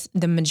because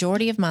the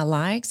majority of my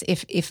likes,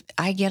 if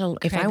I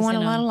want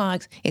a lot of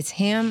likes, it's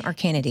him or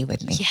Kennedy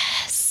with me.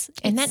 Yes.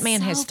 And that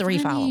man has 3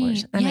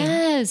 followers.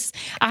 Yes.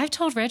 I've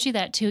told Reggie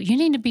that too. You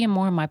need to be in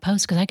more of my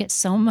posts because I get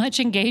so much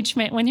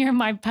engagement when you're in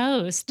my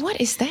post. What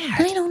is that?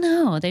 I don't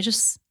know.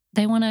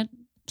 They want to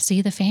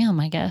see the fam,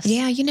 I guess.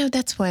 Yeah,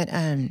 that's what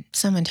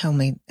someone told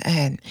me,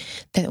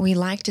 that we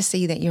like to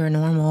see that you're a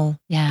normal,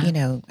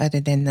 other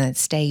than the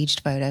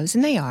staged photos.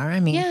 And they are. I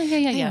mean,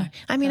 yeah.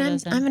 I mean, I'm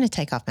going to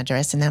take off my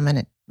dress and I'm going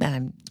to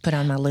put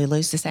on my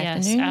Lulus this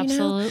afternoon.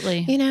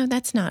 Absolutely. You know,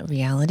 that's not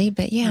reality,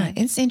 but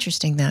it's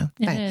interesting though.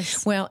 It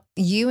is. Well,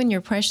 you and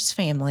your precious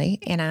family,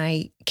 and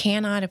I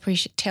cannot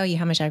tell you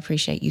how much I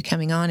appreciate you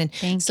coming on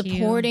and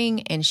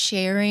supporting and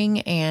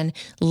sharing and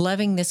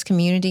loving this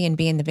community and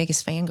being the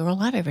biggest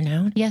fangirl I've ever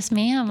known. Yes,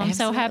 ma'am. I'm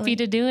so happy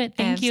to do it.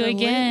 Thank you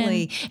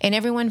again. And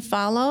everyone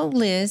follow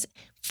Liz.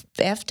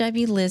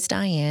 FW Liz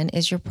Diane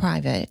is your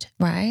private,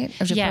 right?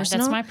 Your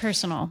personal? That's my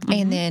personal. Mm-hmm.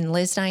 And then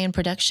Liz Diane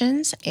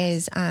Productions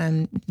is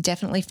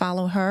definitely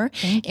follow her.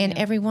 And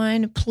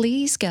everyone,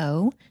 please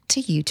go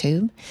to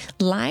YouTube,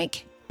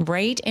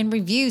 rate and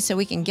review so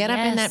we can get up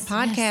in that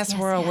podcast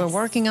world. We're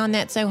working on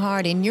that so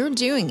hard, and you're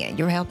doing it.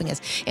 You're helping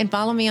us. And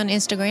follow me on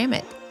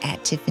Instagram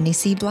at Tiffany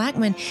C.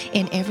 Blackman.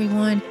 And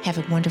everyone, have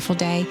a wonderful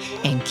day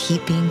and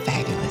keep being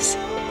fabulous.